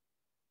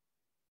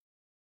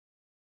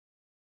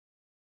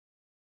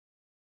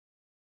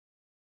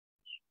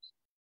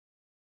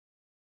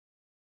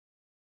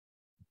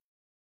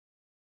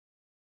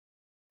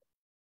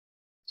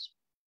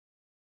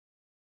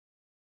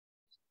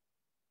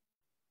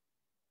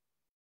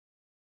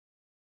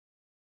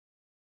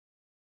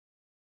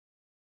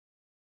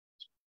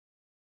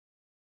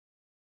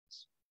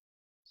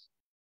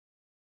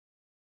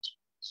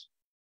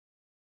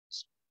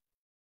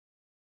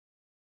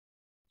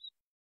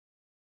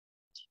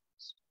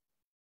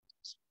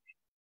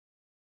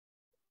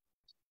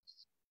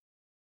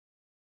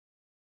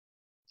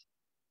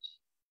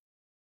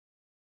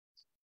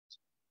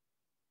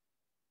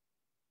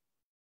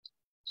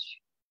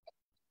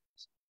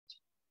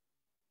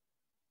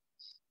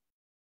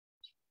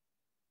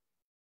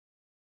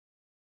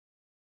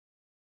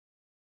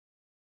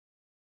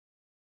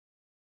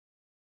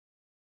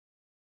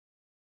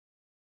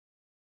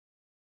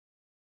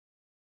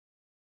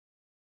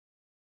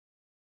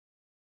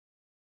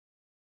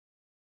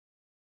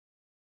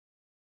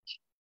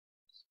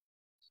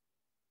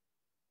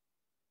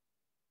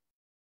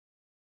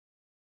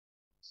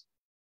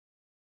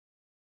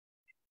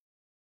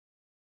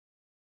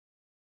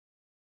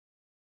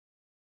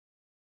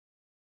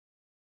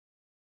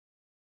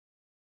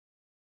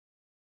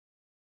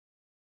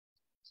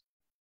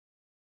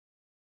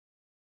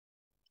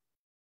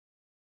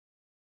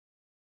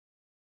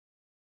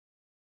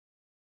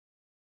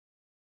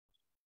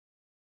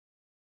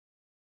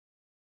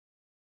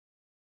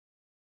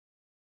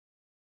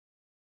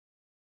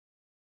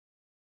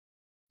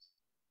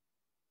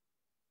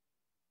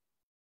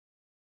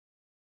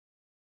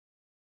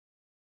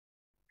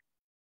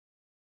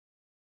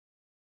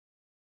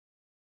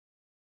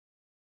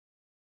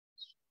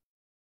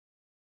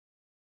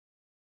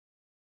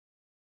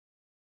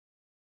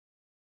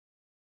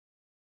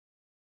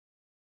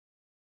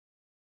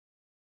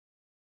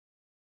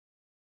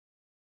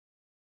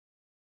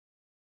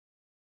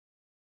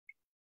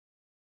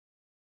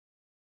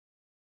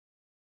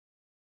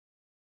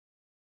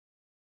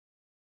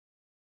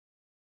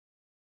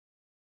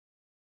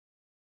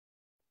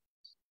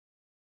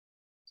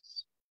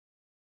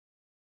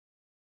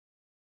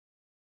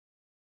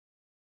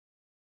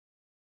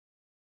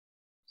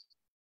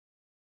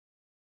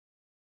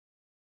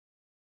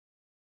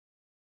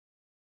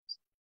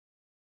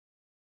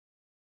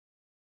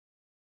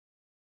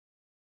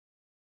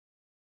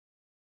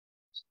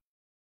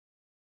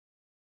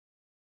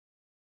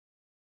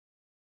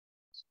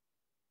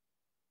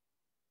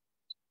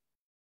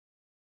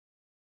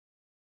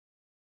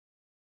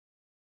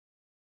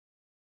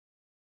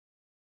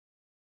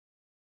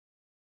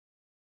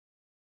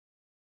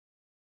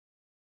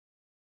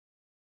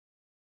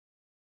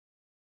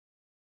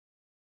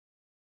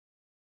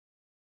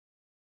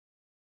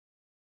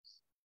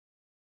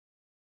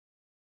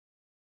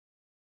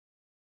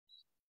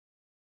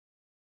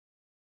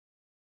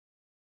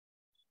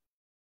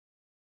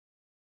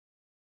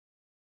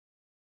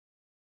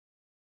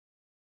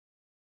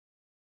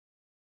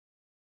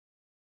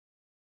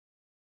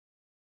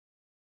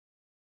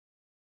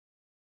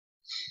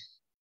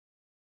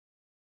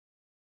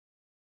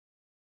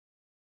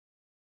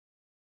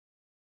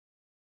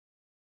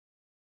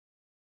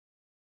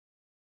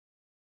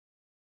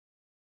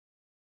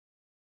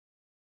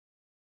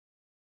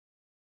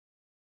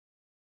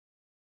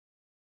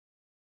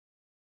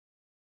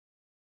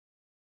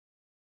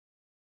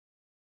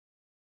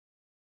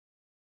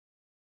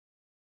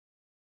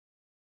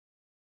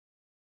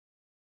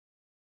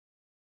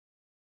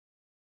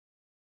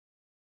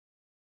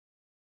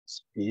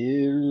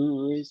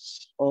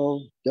 Spirits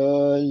of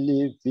the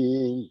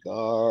living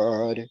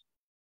God,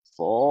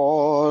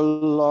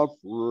 fall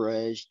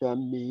afresh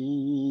on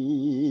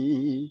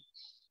me.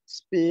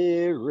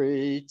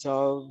 Spirit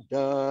of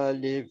the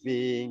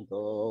living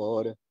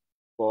God,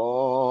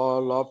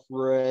 fall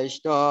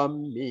afresh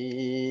on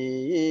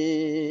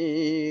me.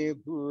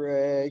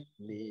 Break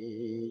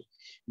me,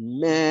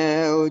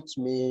 melt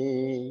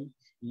me,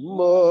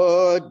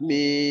 mold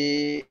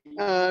me,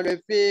 and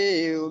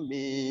refill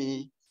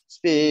me.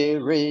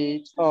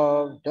 Spirit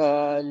of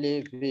the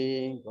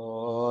living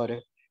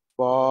God,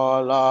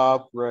 fall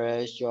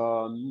afresh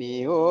on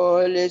me.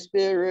 Holy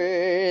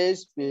Spirit,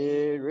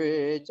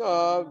 Spirit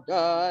of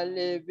the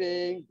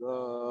living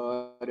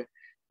God,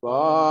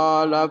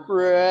 fall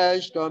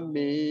afresh on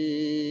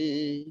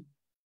me.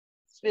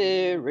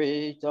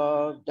 Spirit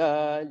of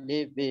the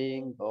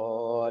living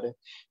God,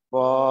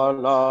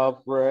 fall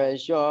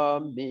afresh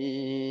on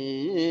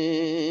me,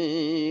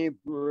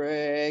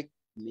 break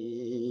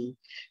me,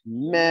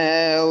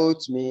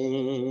 melt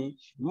me,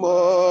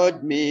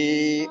 mold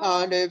me,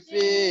 and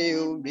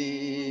fill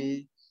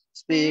me.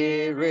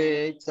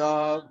 Spirit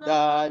of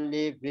the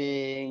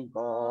living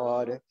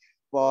God,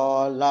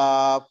 fall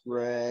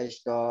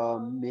afresh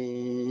on me.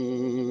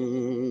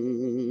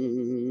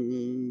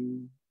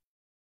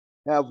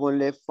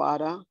 Heavenly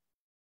Father,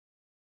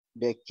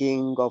 the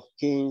King of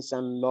kings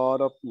and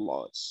Lord of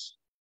lords,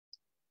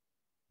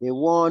 the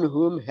one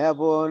whom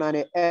heaven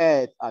and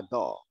earth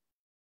adore,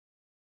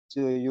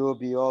 to you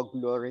be all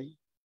glory,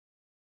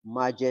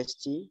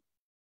 majesty,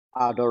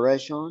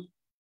 adoration,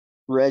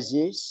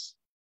 praises,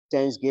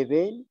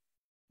 thanksgiving,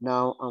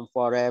 now and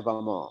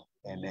forevermore.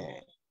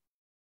 Amen.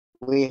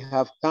 We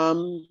have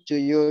come to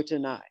you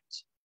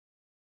tonight.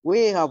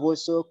 We have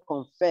also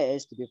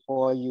confessed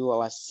before you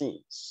our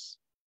sins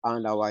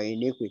and our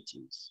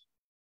iniquities.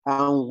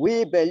 And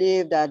we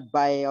believe that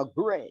by your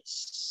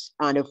grace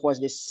and for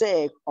the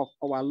sake of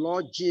our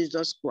Lord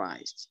Jesus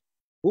Christ,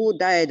 who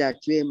died that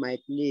we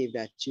might live,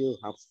 that you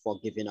have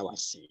forgiven our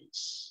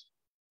sins.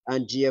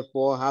 And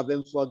therefore,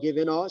 having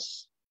forgiven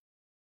us,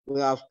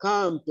 we have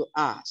come to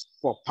ask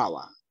for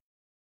power.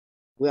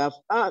 We have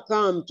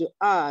come to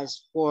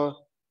ask for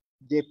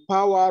the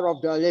power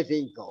of the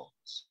living God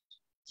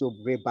to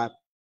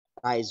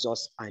rebaptize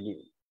us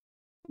anew.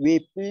 We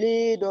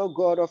plead, O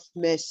God of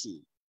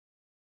mercy,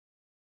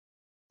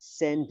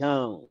 send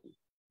down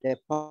the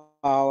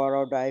power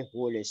of thy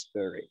Holy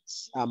Spirit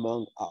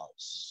among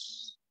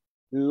us.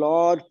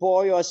 Lord,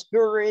 pour your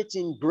Spirit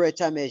in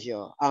greater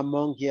measure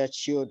among your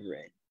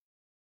children.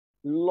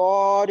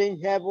 Lord in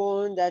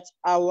heaven, that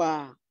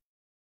our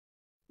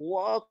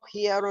work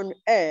here on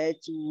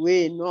earth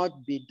will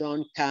not be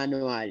done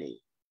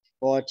carnally,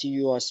 but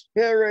your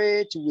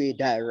Spirit will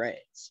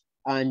direct,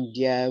 and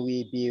there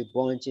will be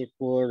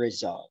bountiful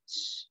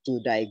results to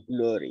thy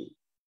glory.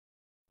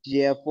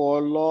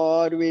 Therefore,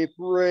 Lord, we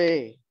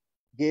pray,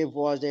 give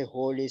us the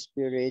Holy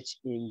Spirit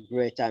in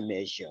greater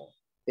measure.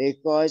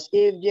 Because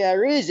if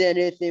there is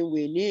anything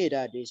we need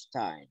at this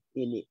time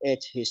in the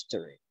earth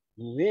history,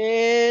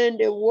 when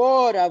the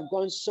world have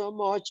gone so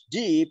much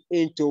deep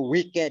into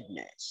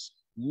wickedness,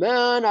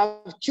 man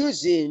have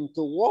chosen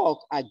to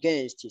walk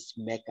against his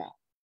maker,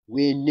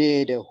 we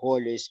need the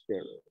Holy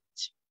Spirit.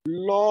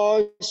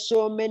 Lord,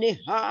 so many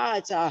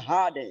hearts are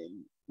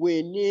hardened.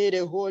 We need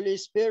the Holy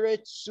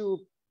Spirit to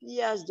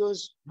pierce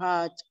those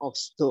hearts of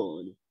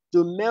stone,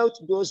 to melt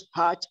those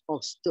hearts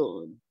of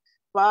stone.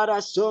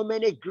 Father, so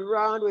many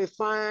ground we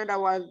find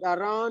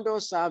around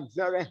us are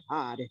very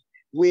hard.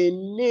 We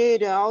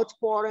need the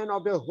outpouring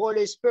of the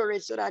Holy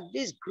Spirit so that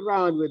this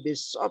ground will be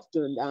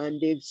softened and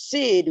the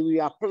seed we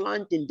are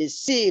planting, the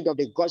seed of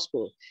the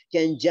gospel,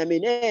 can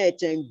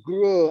germinate and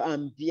grow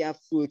and bear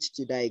fruit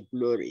to thy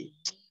glory.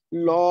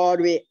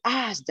 Lord, we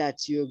ask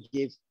that you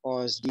give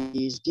us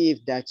this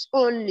gift that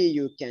only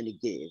you can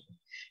give.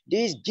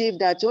 This gift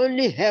that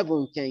only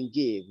heaven can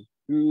give.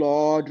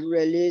 Lord,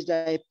 release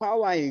thy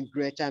power in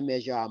greater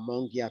measure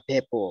among your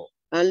people.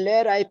 And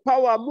let thy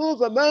power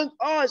move among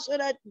us so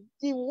that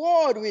the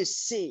world will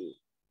see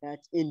that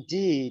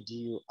indeed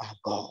you are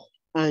God.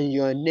 And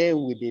your name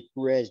will be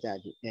praised at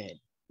the end.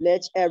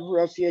 Let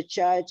every of your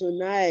child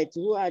tonight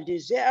who are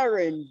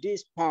desiring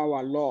this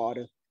power,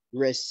 Lord,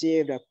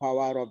 receive the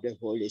power of the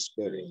Holy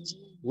Spirit.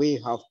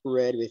 We have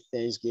prayed with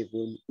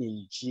thanksgiving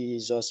in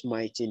Jesus'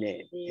 mighty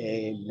name.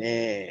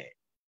 Amen.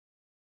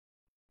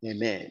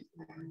 Amen.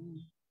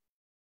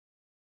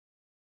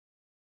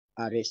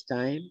 At this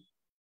time,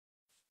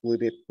 we'll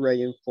be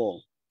praying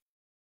for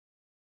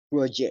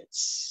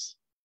projects.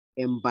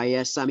 And by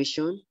your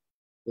submission,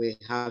 we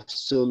have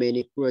so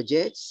many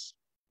projects.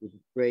 We'll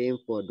be praying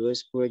for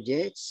those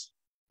projects,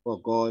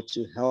 for God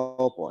to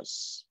help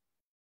us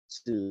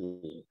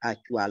to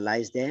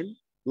actualize them.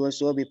 We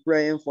also be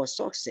praying for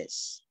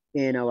success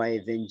in our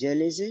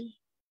evangelism.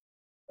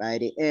 By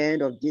the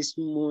end of this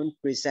month,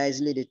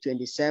 precisely the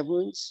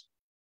 27th,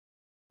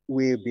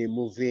 we'll be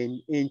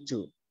moving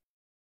into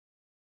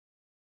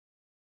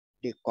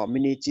the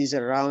communities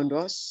around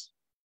us,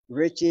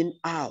 reaching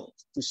out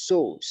to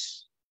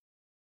souls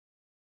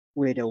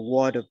with the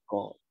word of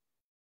God.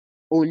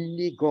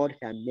 Only God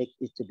can make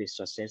it to be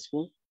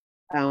successful.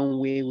 And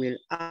we will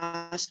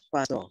ask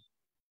Pastor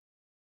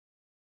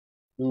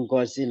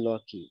Ngozi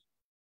Lucky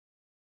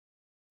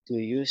to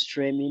use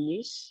 3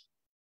 minutes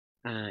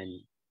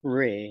and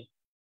pray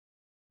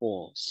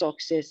for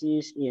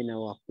successes in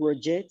our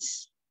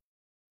projects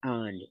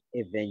and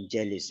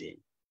evangelism.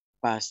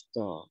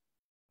 Pastor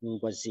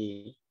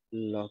Ngozi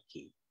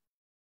Lucky,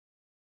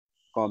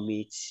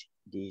 commit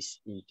this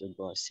into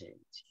God's hand.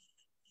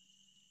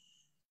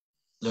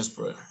 Let's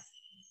pray.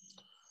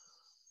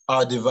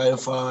 Our divine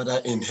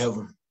Father in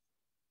heaven,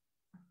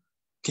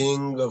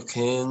 King of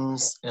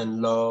kings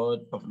and Lord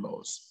of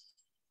lords,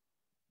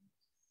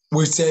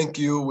 we thank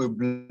you, we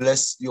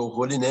bless your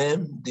holy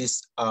name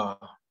this hour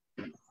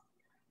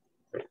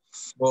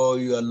for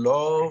your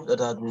love that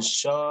has been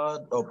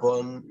shed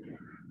upon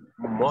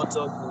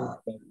mortal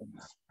beings.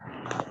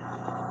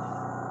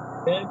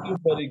 Thank you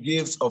for the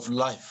gift of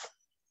life.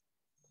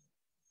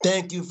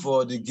 Thank you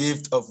for the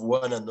gift of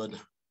one another.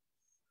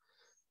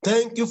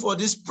 Thank you for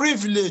this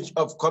privilege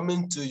of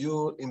coming to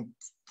you in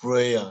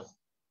prayer.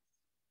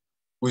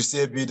 We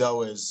say, be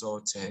thou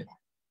exalted.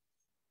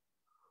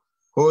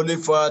 Holy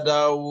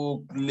Father,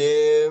 who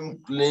claim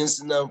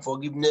cleansing and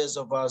forgiveness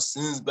of our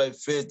sins by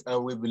faith,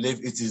 and we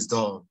believe it is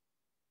done.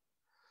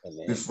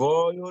 Amen.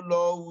 Before you,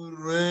 Lord,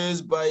 we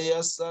raise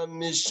Bayelsa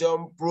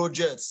mission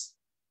projects.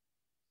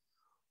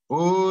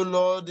 Oh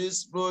Lord,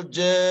 these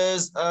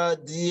projects are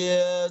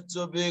there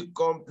to be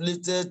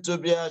completed, to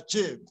be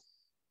achieved.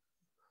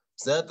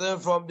 Starting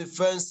from the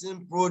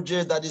fencing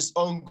project that is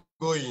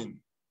ongoing.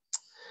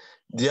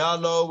 Dear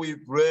Lord, we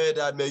pray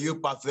that may you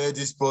perfect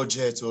this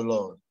project, oh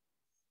Lord.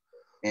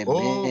 Amen.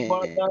 Oh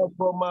Father,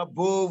 from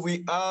above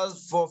we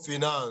ask for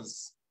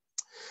finance.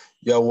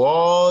 Your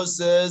word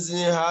says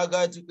in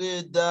Haggai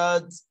 2:8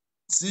 that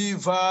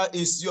silver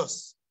is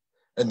yours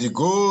and the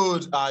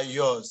gold are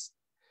yours.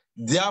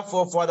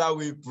 Therefore, Father,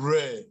 we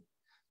pray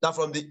that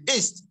from the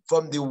east,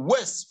 from the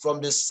west, from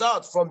the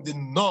south, from the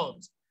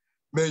north,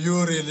 may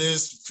you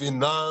release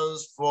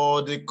finance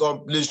for the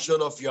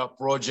completion of your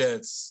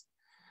projects.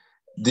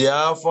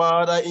 Dear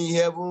Father in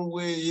heaven,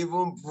 we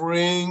even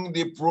bring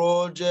the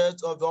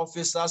project of the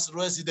officers'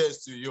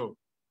 residence to you.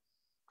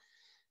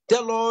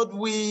 Dear Lord,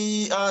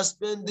 we are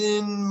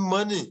spending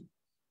money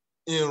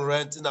in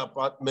renting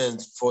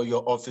apartments for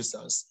your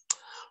officers.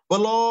 But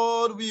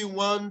Lord, we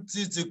want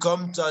it to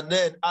come to an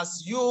end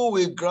as you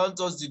will grant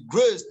us the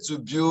grace to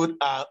build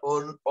our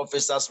own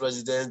officers'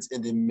 residence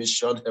in the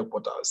mission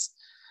headquarters.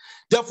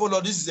 Therefore,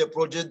 Lord, this is a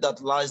project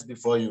that lies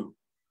before you.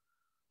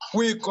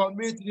 We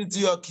commit into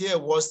your care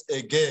once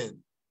again,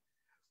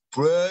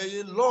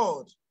 praying,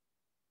 Lord,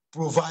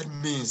 provide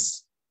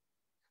means,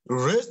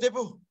 raise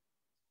people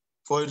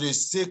for the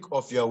sake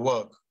of your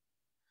work.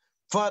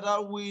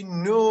 Father, we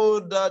know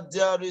that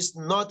there is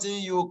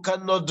nothing you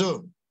cannot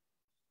do.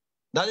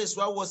 That is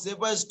why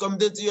whatever is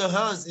committed to your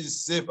hands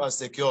is safe and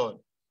secured.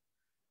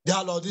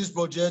 Dear Lord, this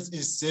project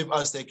is safe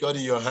and secured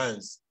in your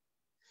hands.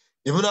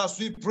 Even as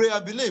we pray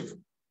and believe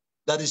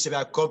that it shall be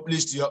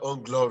accomplished to your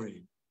own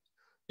glory.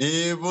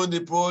 Even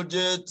the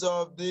project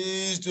of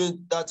these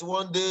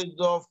 31 days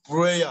of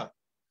prayer,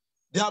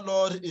 dear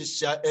Lord, it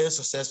shall end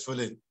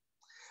successfully.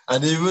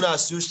 And even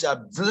as you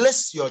shall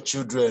bless your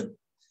children,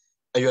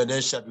 and your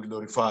name shall be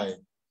glorified.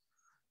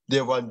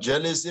 The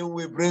evangelism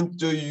we bring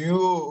to you,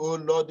 O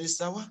Lord,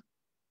 this hour,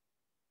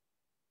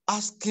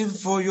 asking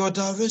for your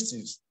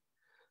directives,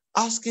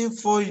 asking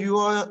for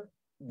your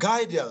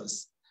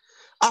guidance,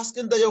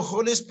 asking that your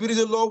Holy Spirit,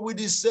 the Lord, will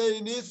descend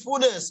in His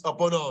fullness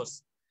upon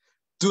us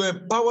to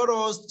empower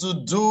us to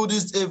do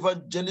this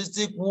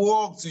evangelistic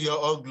work to your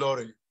own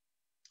glory.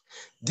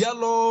 Dear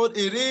Lord,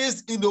 it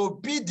is in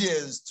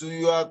obedience to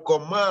your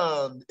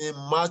command in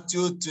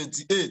Matthew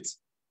 28,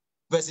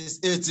 verses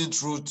 18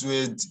 through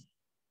 20.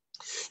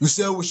 You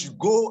say we should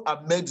go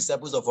and make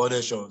disciples of all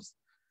nations.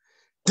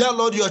 Dear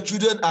Lord, your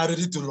children are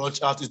ready to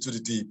launch out into the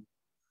deep.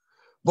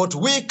 But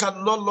we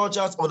cannot launch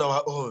out on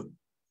our own.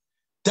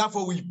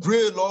 Therefore, we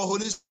pray, Lord,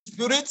 Holy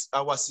Spirit,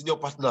 our senior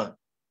partner,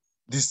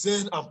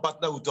 descend and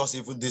partner with us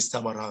even this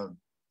time around.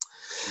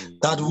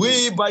 That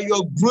we, by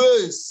your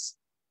grace,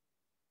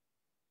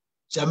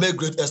 shall make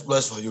great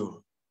exploits for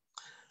you.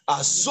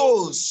 Our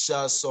souls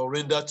shall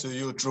surrender to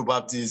you through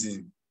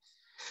baptism.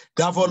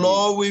 Therefore,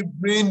 Lord, we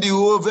bring the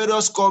whole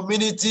various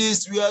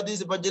communities where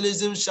this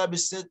evangelism shall be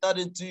centered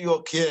into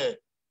your care.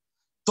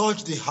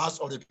 Touch the hearts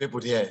of the people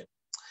there.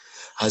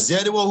 As there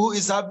anyone who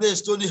is having a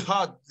stony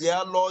heart,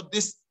 dear Lord,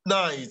 this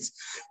night,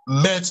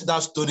 melt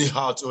that stony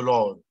heart, O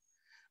Lord,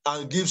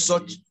 and give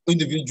such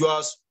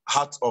individuals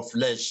heart of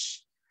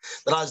flesh.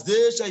 That as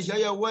they shall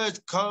hear your word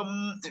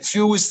come a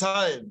few weeks'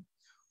 time,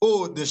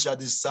 oh, they shall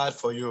decide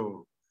for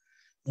you.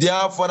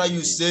 Dear Father,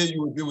 you say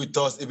you will be with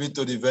us even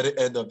to the very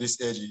end of these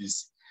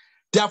ages.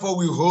 Therefore,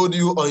 we hold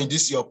you on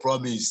this your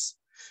promise,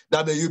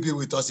 that may you be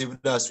with us even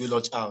as we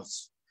launch out.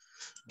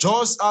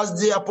 Just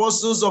as the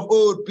apostles of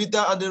old,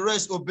 Peter and the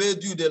rest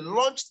obeyed you, they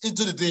launched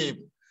into the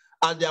deep,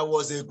 and there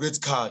was a great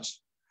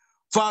catch.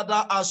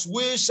 Father, as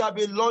we shall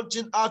be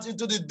launching out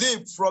into the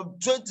deep from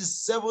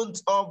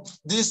 27th of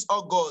this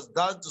August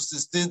down to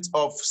 16th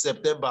of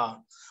September,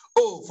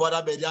 oh,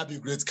 Father, may there be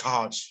great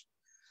catch.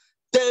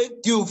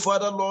 Thank you,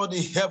 Father, Lord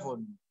in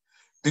heaven,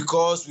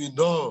 because we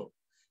know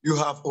you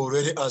have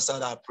already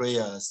answered our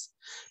prayers,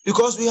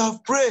 because we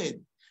have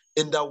prayed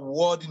in the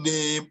worthy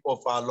name of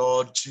our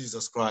Lord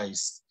Jesus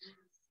Christ.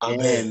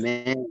 Amen.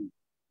 Amen.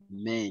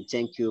 Amen.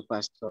 Thank you,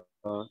 Pastor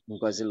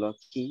Ngozi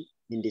Loki.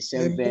 In the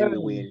same vein, we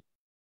will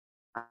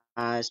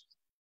ask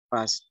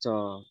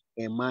Pastor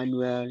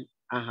Emmanuel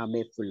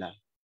Ahamefula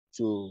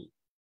to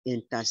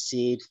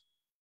intercede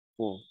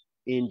for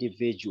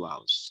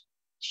individuals,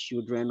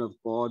 children of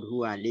God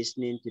who are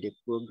listening to the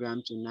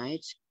program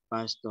tonight.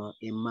 Pastor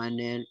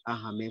Emmanuel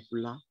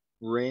Ahamefula,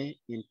 pray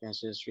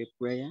intercessory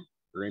prayer.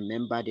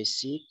 Remember the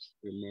sick,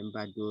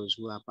 remember those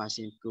who are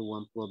passing through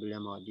one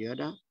problem or the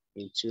other.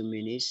 In 2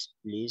 minutes,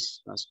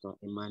 please, Pastor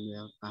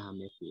Emmanuel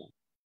Ahamefula.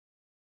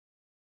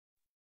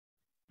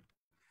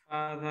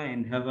 Father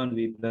in heaven,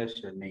 we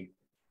bless your name.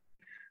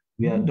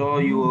 We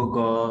adore you, O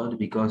God,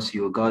 because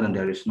you are God and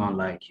there is none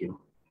like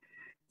you.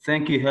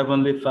 Thank you,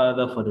 Heavenly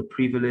Father, for the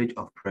privilege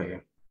of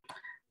prayer.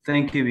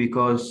 Thank you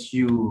because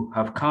you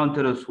have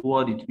counted us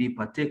worthy to be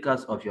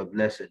partakers of your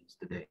blessings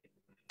today.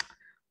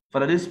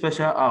 Father, this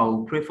special hour,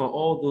 we pray for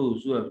all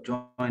those who have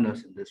joined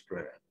us in this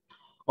prayer.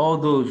 All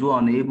those who are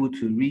unable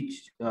to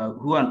reach,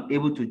 who are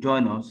unable to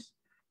join us,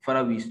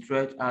 Father, we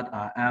stretch out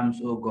our arms,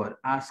 O God,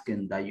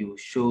 asking that you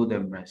show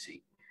them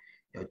mercy.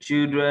 Your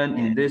children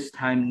in this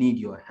time need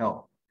your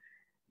help.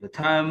 The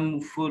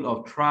time full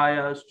of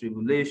trials,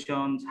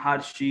 tribulations,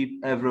 hardship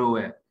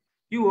everywhere.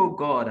 You, O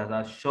God, has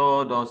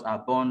assured us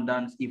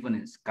abundance even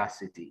in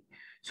scarcity.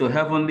 So,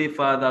 Heavenly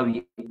Father,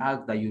 we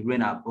ask that you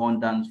rain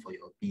abundance for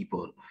your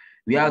people.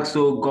 We ask,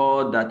 O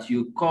God, that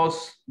you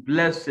cause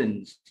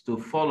blessings to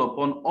fall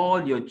upon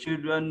all your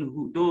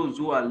children, those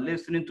who are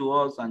listening to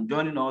us and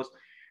joining us,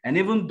 and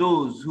even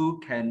those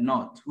who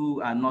cannot,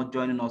 who are not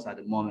joining us at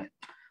the moment.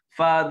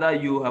 Father,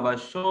 you have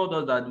assured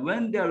us that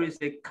when there is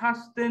a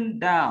casting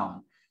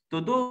down, to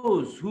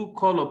those who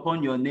call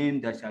upon your name,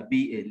 there shall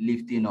be a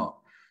lifting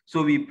up.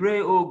 So we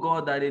pray, oh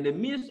God, that in the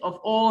midst of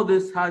all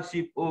this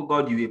hardship, oh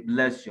God, you will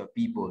bless your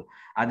people.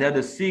 Are there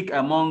the sick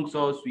amongst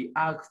us? We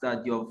ask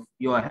that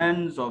your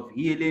hands of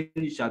healing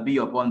shall be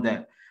upon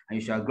them, and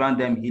you shall grant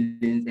them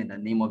healings in the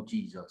name of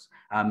Jesus.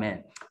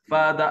 Amen.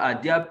 Father, are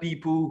there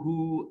people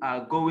who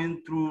are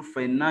going through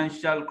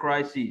financial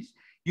crisis?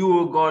 You,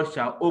 O God,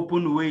 shall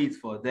open ways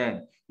for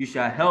them. You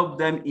shall help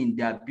them in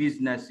their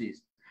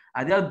businesses.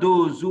 Are there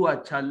those who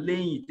are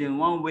challenged in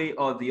one way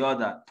or the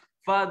other?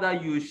 Father,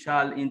 you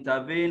shall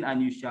intervene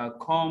and you shall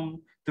come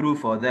through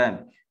for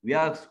them. We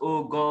ask,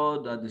 oh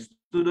God, that the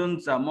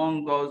students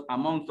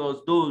amongst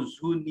us, those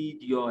who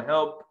need your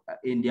help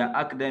in their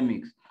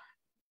academics,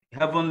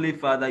 Heavenly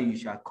Father, you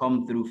shall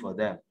come through for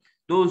them.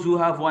 Those who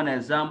have one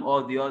exam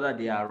or the other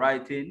they are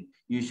writing,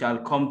 you shall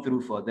come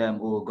through for them,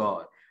 oh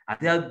God. Are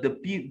there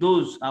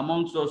those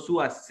amongst us who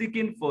are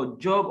seeking for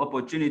job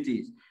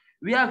opportunities?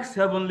 We ask,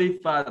 Heavenly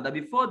Father, that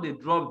before they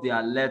drop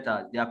their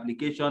letters, the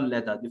application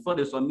letters, before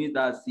they submit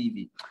that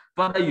CV,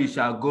 Father, you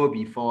shall go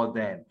before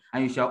them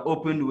and you shall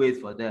open ways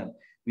for them.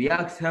 We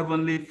ask,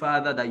 Heavenly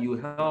Father, that you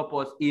help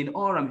us in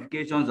all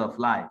ramifications of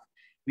life.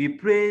 We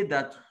pray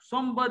that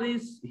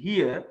somebody's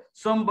here,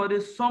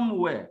 somebody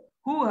somewhere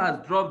who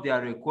has dropped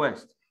their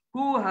request,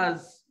 who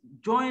has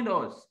joined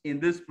us in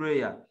this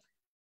prayer,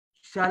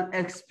 shall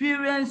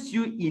experience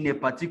you in a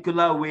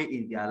particular way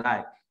in their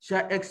life,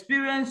 shall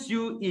experience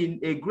you in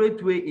a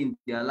great way in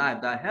their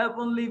life, that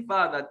Heavenly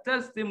Father,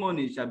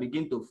 testimonies shall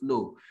begin to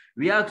flow.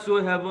 We ask,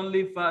 so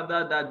Heavenly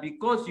Father, that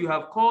because you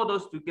have called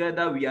us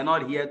together, we are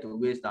not here to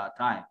waste our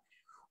time.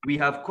 We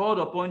have called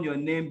upon your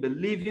name,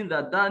 believing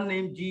that that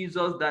name,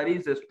 Jesus, that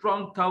is a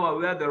strong tower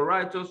where the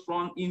righteous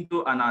run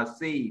into and are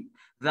saved,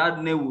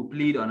 that name will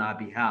plead on our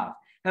behalf.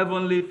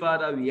 Heavenly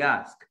Father, we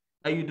ask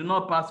that you do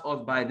not pass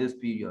us by this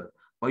period,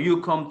 but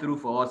you come through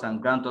for us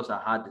and grant us our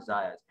heart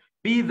desires.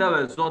 Be thou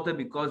exalted,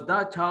 because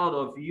that child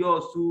of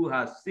yours who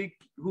has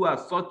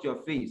sought your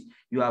face,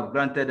 you have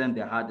granted them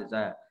their heart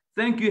desire.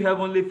 Thank you,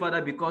 Heavenly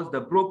Father, because the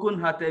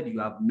brokenhearted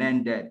you have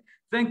mended.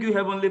 Thank you,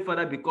 Heavenly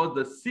Father, because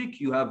the sick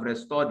you have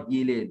restored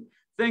healing.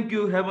 Thank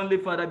you, Heavenly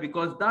Father,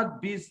 because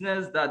that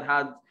business that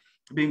had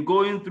been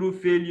going through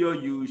failure,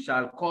 you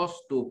shall cause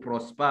to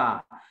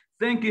prosper.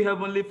 Thank you,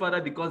 Heavenly Father,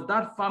 because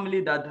that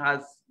family that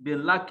has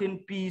been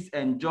lacking peace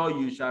and joy,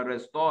 you shall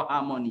restore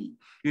harmony.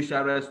 You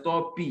shall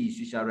restore peace.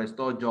 You shall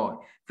restore joy.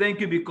 Thank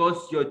you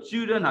because your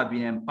children have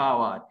been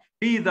empowered.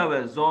 Be thou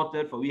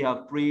exalted, for we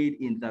have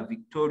prayed in the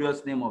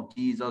victorious name of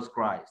Jesus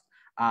Christ.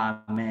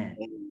 Amen.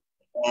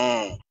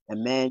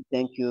 Amen.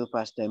 Thank you,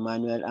 Pastor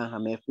Emmanuel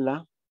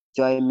Ahamefula.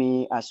 Join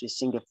me as we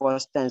sing the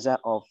first stanza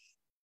of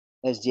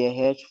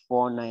SDH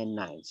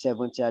 499,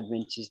 Seventh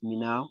Adventist Me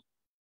Now,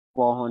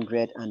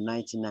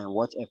 499.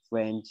 What a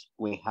friend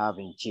we have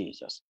in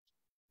Jesus.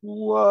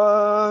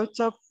 What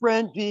a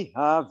friend we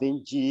have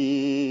in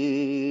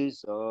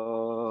Jesus.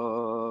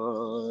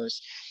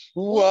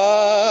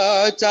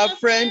 What a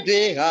friend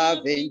we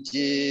have in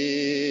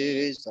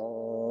Jesus.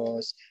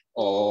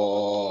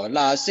 All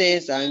our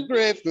sins and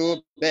grief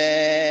to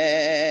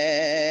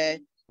bear.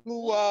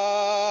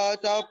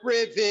 What a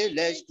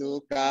privilege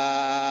to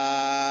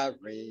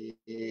carry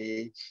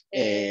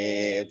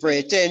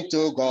everything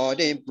to God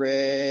in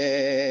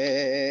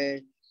prayer.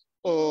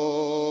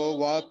 Oh,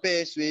 what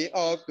pace we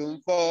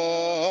often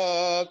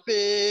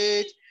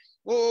forfeit.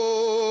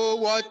 Oh,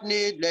 what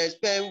needless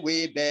pain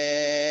we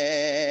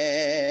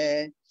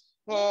bear.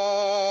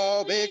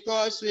 Oh,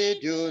 because we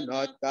do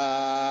not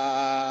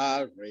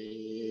carry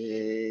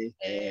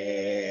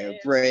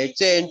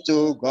everything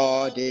to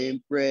God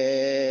in prayer.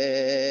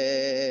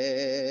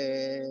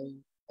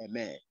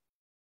 Amen.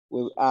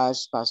 We'll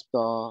ask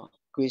Pastor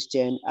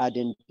Christian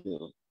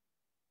Adendu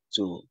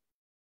to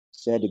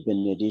say the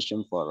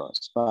benediction for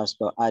us.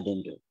 Pastor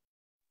Adendu.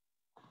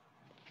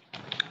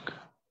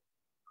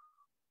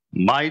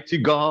 Mighty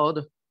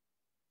God,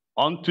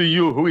 unto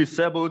you who is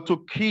able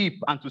to keep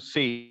and to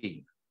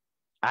save,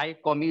 I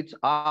commit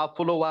our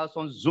followers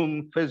on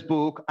Zoom,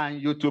 Facebook,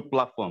 and YouTube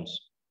platforms.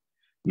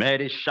 May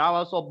the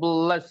showers of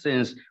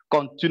blessings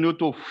continue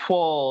to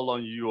fall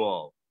on you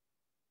all.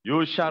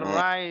 You shall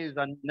rise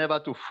and never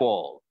to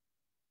fall.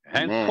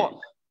 Henceforth,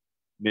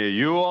 may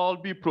you all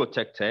be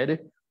protected,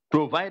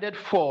 provided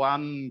for,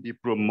 and be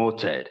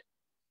promoted.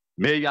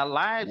 May your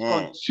lives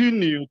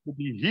continue to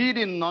be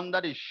hidden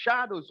under the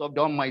shadows of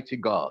the Almighty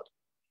God.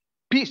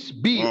 Peace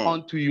be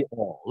unto you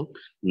all,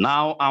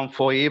 now and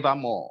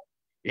forevermore.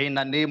 In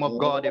the name of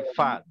God the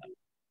Father,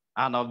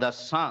 and of the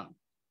Son,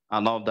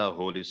 and of the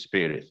Holy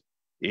Spirit.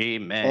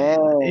 Amen.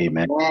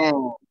 Amen.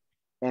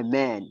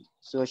 Amen.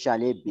 So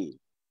shall it be.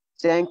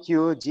 Thank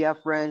you, dear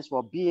friends,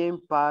 for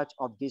being part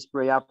of this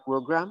prayer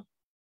program.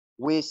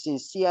 We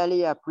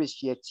sincerely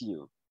appreciate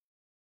you.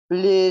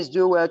 Please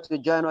do well to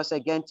join us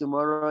again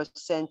tomorrow,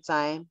 same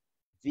time,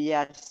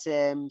 via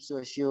same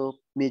social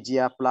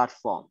media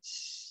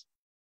platforms.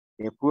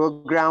 The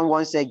program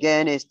once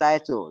again is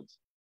titled,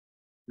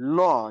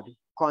 Lord,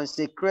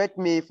 Consecrate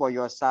Me for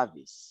Your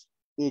Service.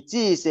 It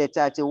is a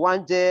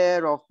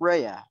 31-day of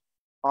prayer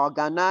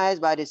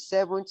organized by the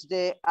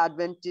Seventh-day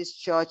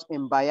Adventist Church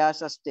in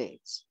Bayelsa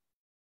State.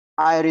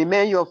 I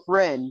remain your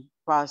friend,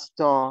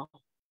 Pastor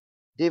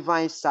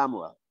Divine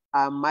Samuel,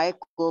 and my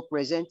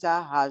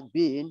co-presenter has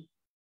been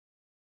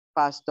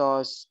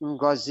Pastors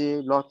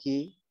Ngozi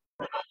Loki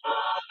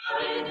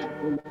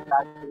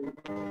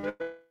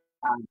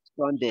and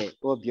Sunday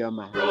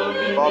Obioma.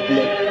 God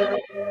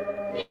bless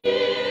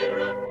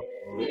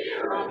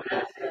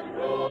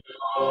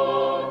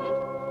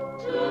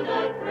To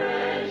thy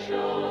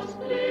precious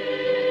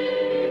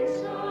bleeding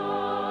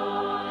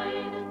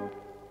side.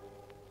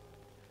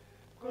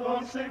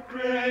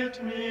 Consecrate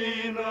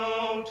me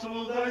now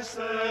to thy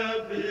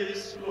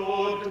service,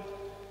 Lord,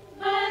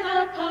 by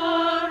the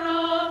power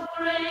of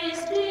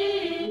grace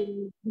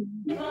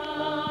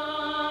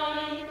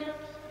divine.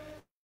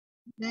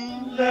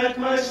 Let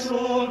my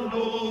soul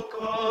look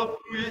up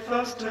with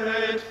a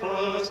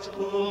steadfast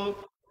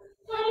hope,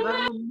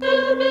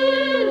 to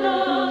be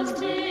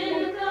lost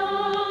in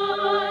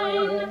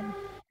thine.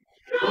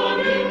 Draw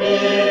me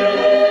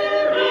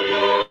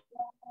nearer,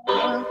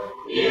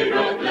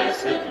 nearer,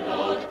 blessed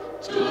Lord,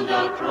 to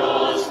the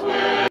cross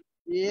where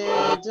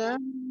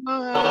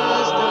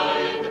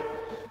died.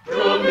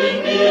 Draw me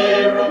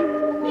nearer,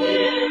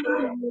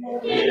 nearer,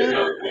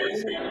 nearer,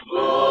 blessed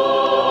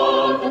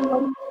Lord,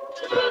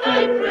 to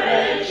thy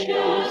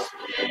precious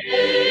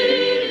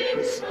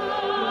bleeding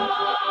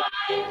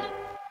side.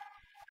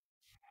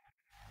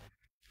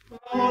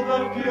 Oh, the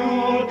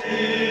pure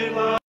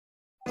delight,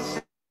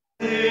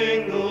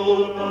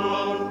 single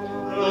now,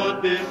 that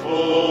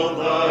before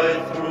thy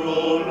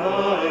throne I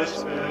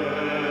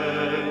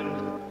spend.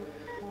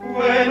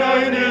 When I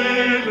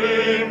kneel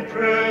in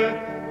prayer,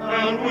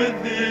 and with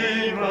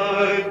thee,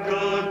 my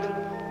God,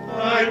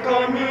 I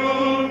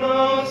commune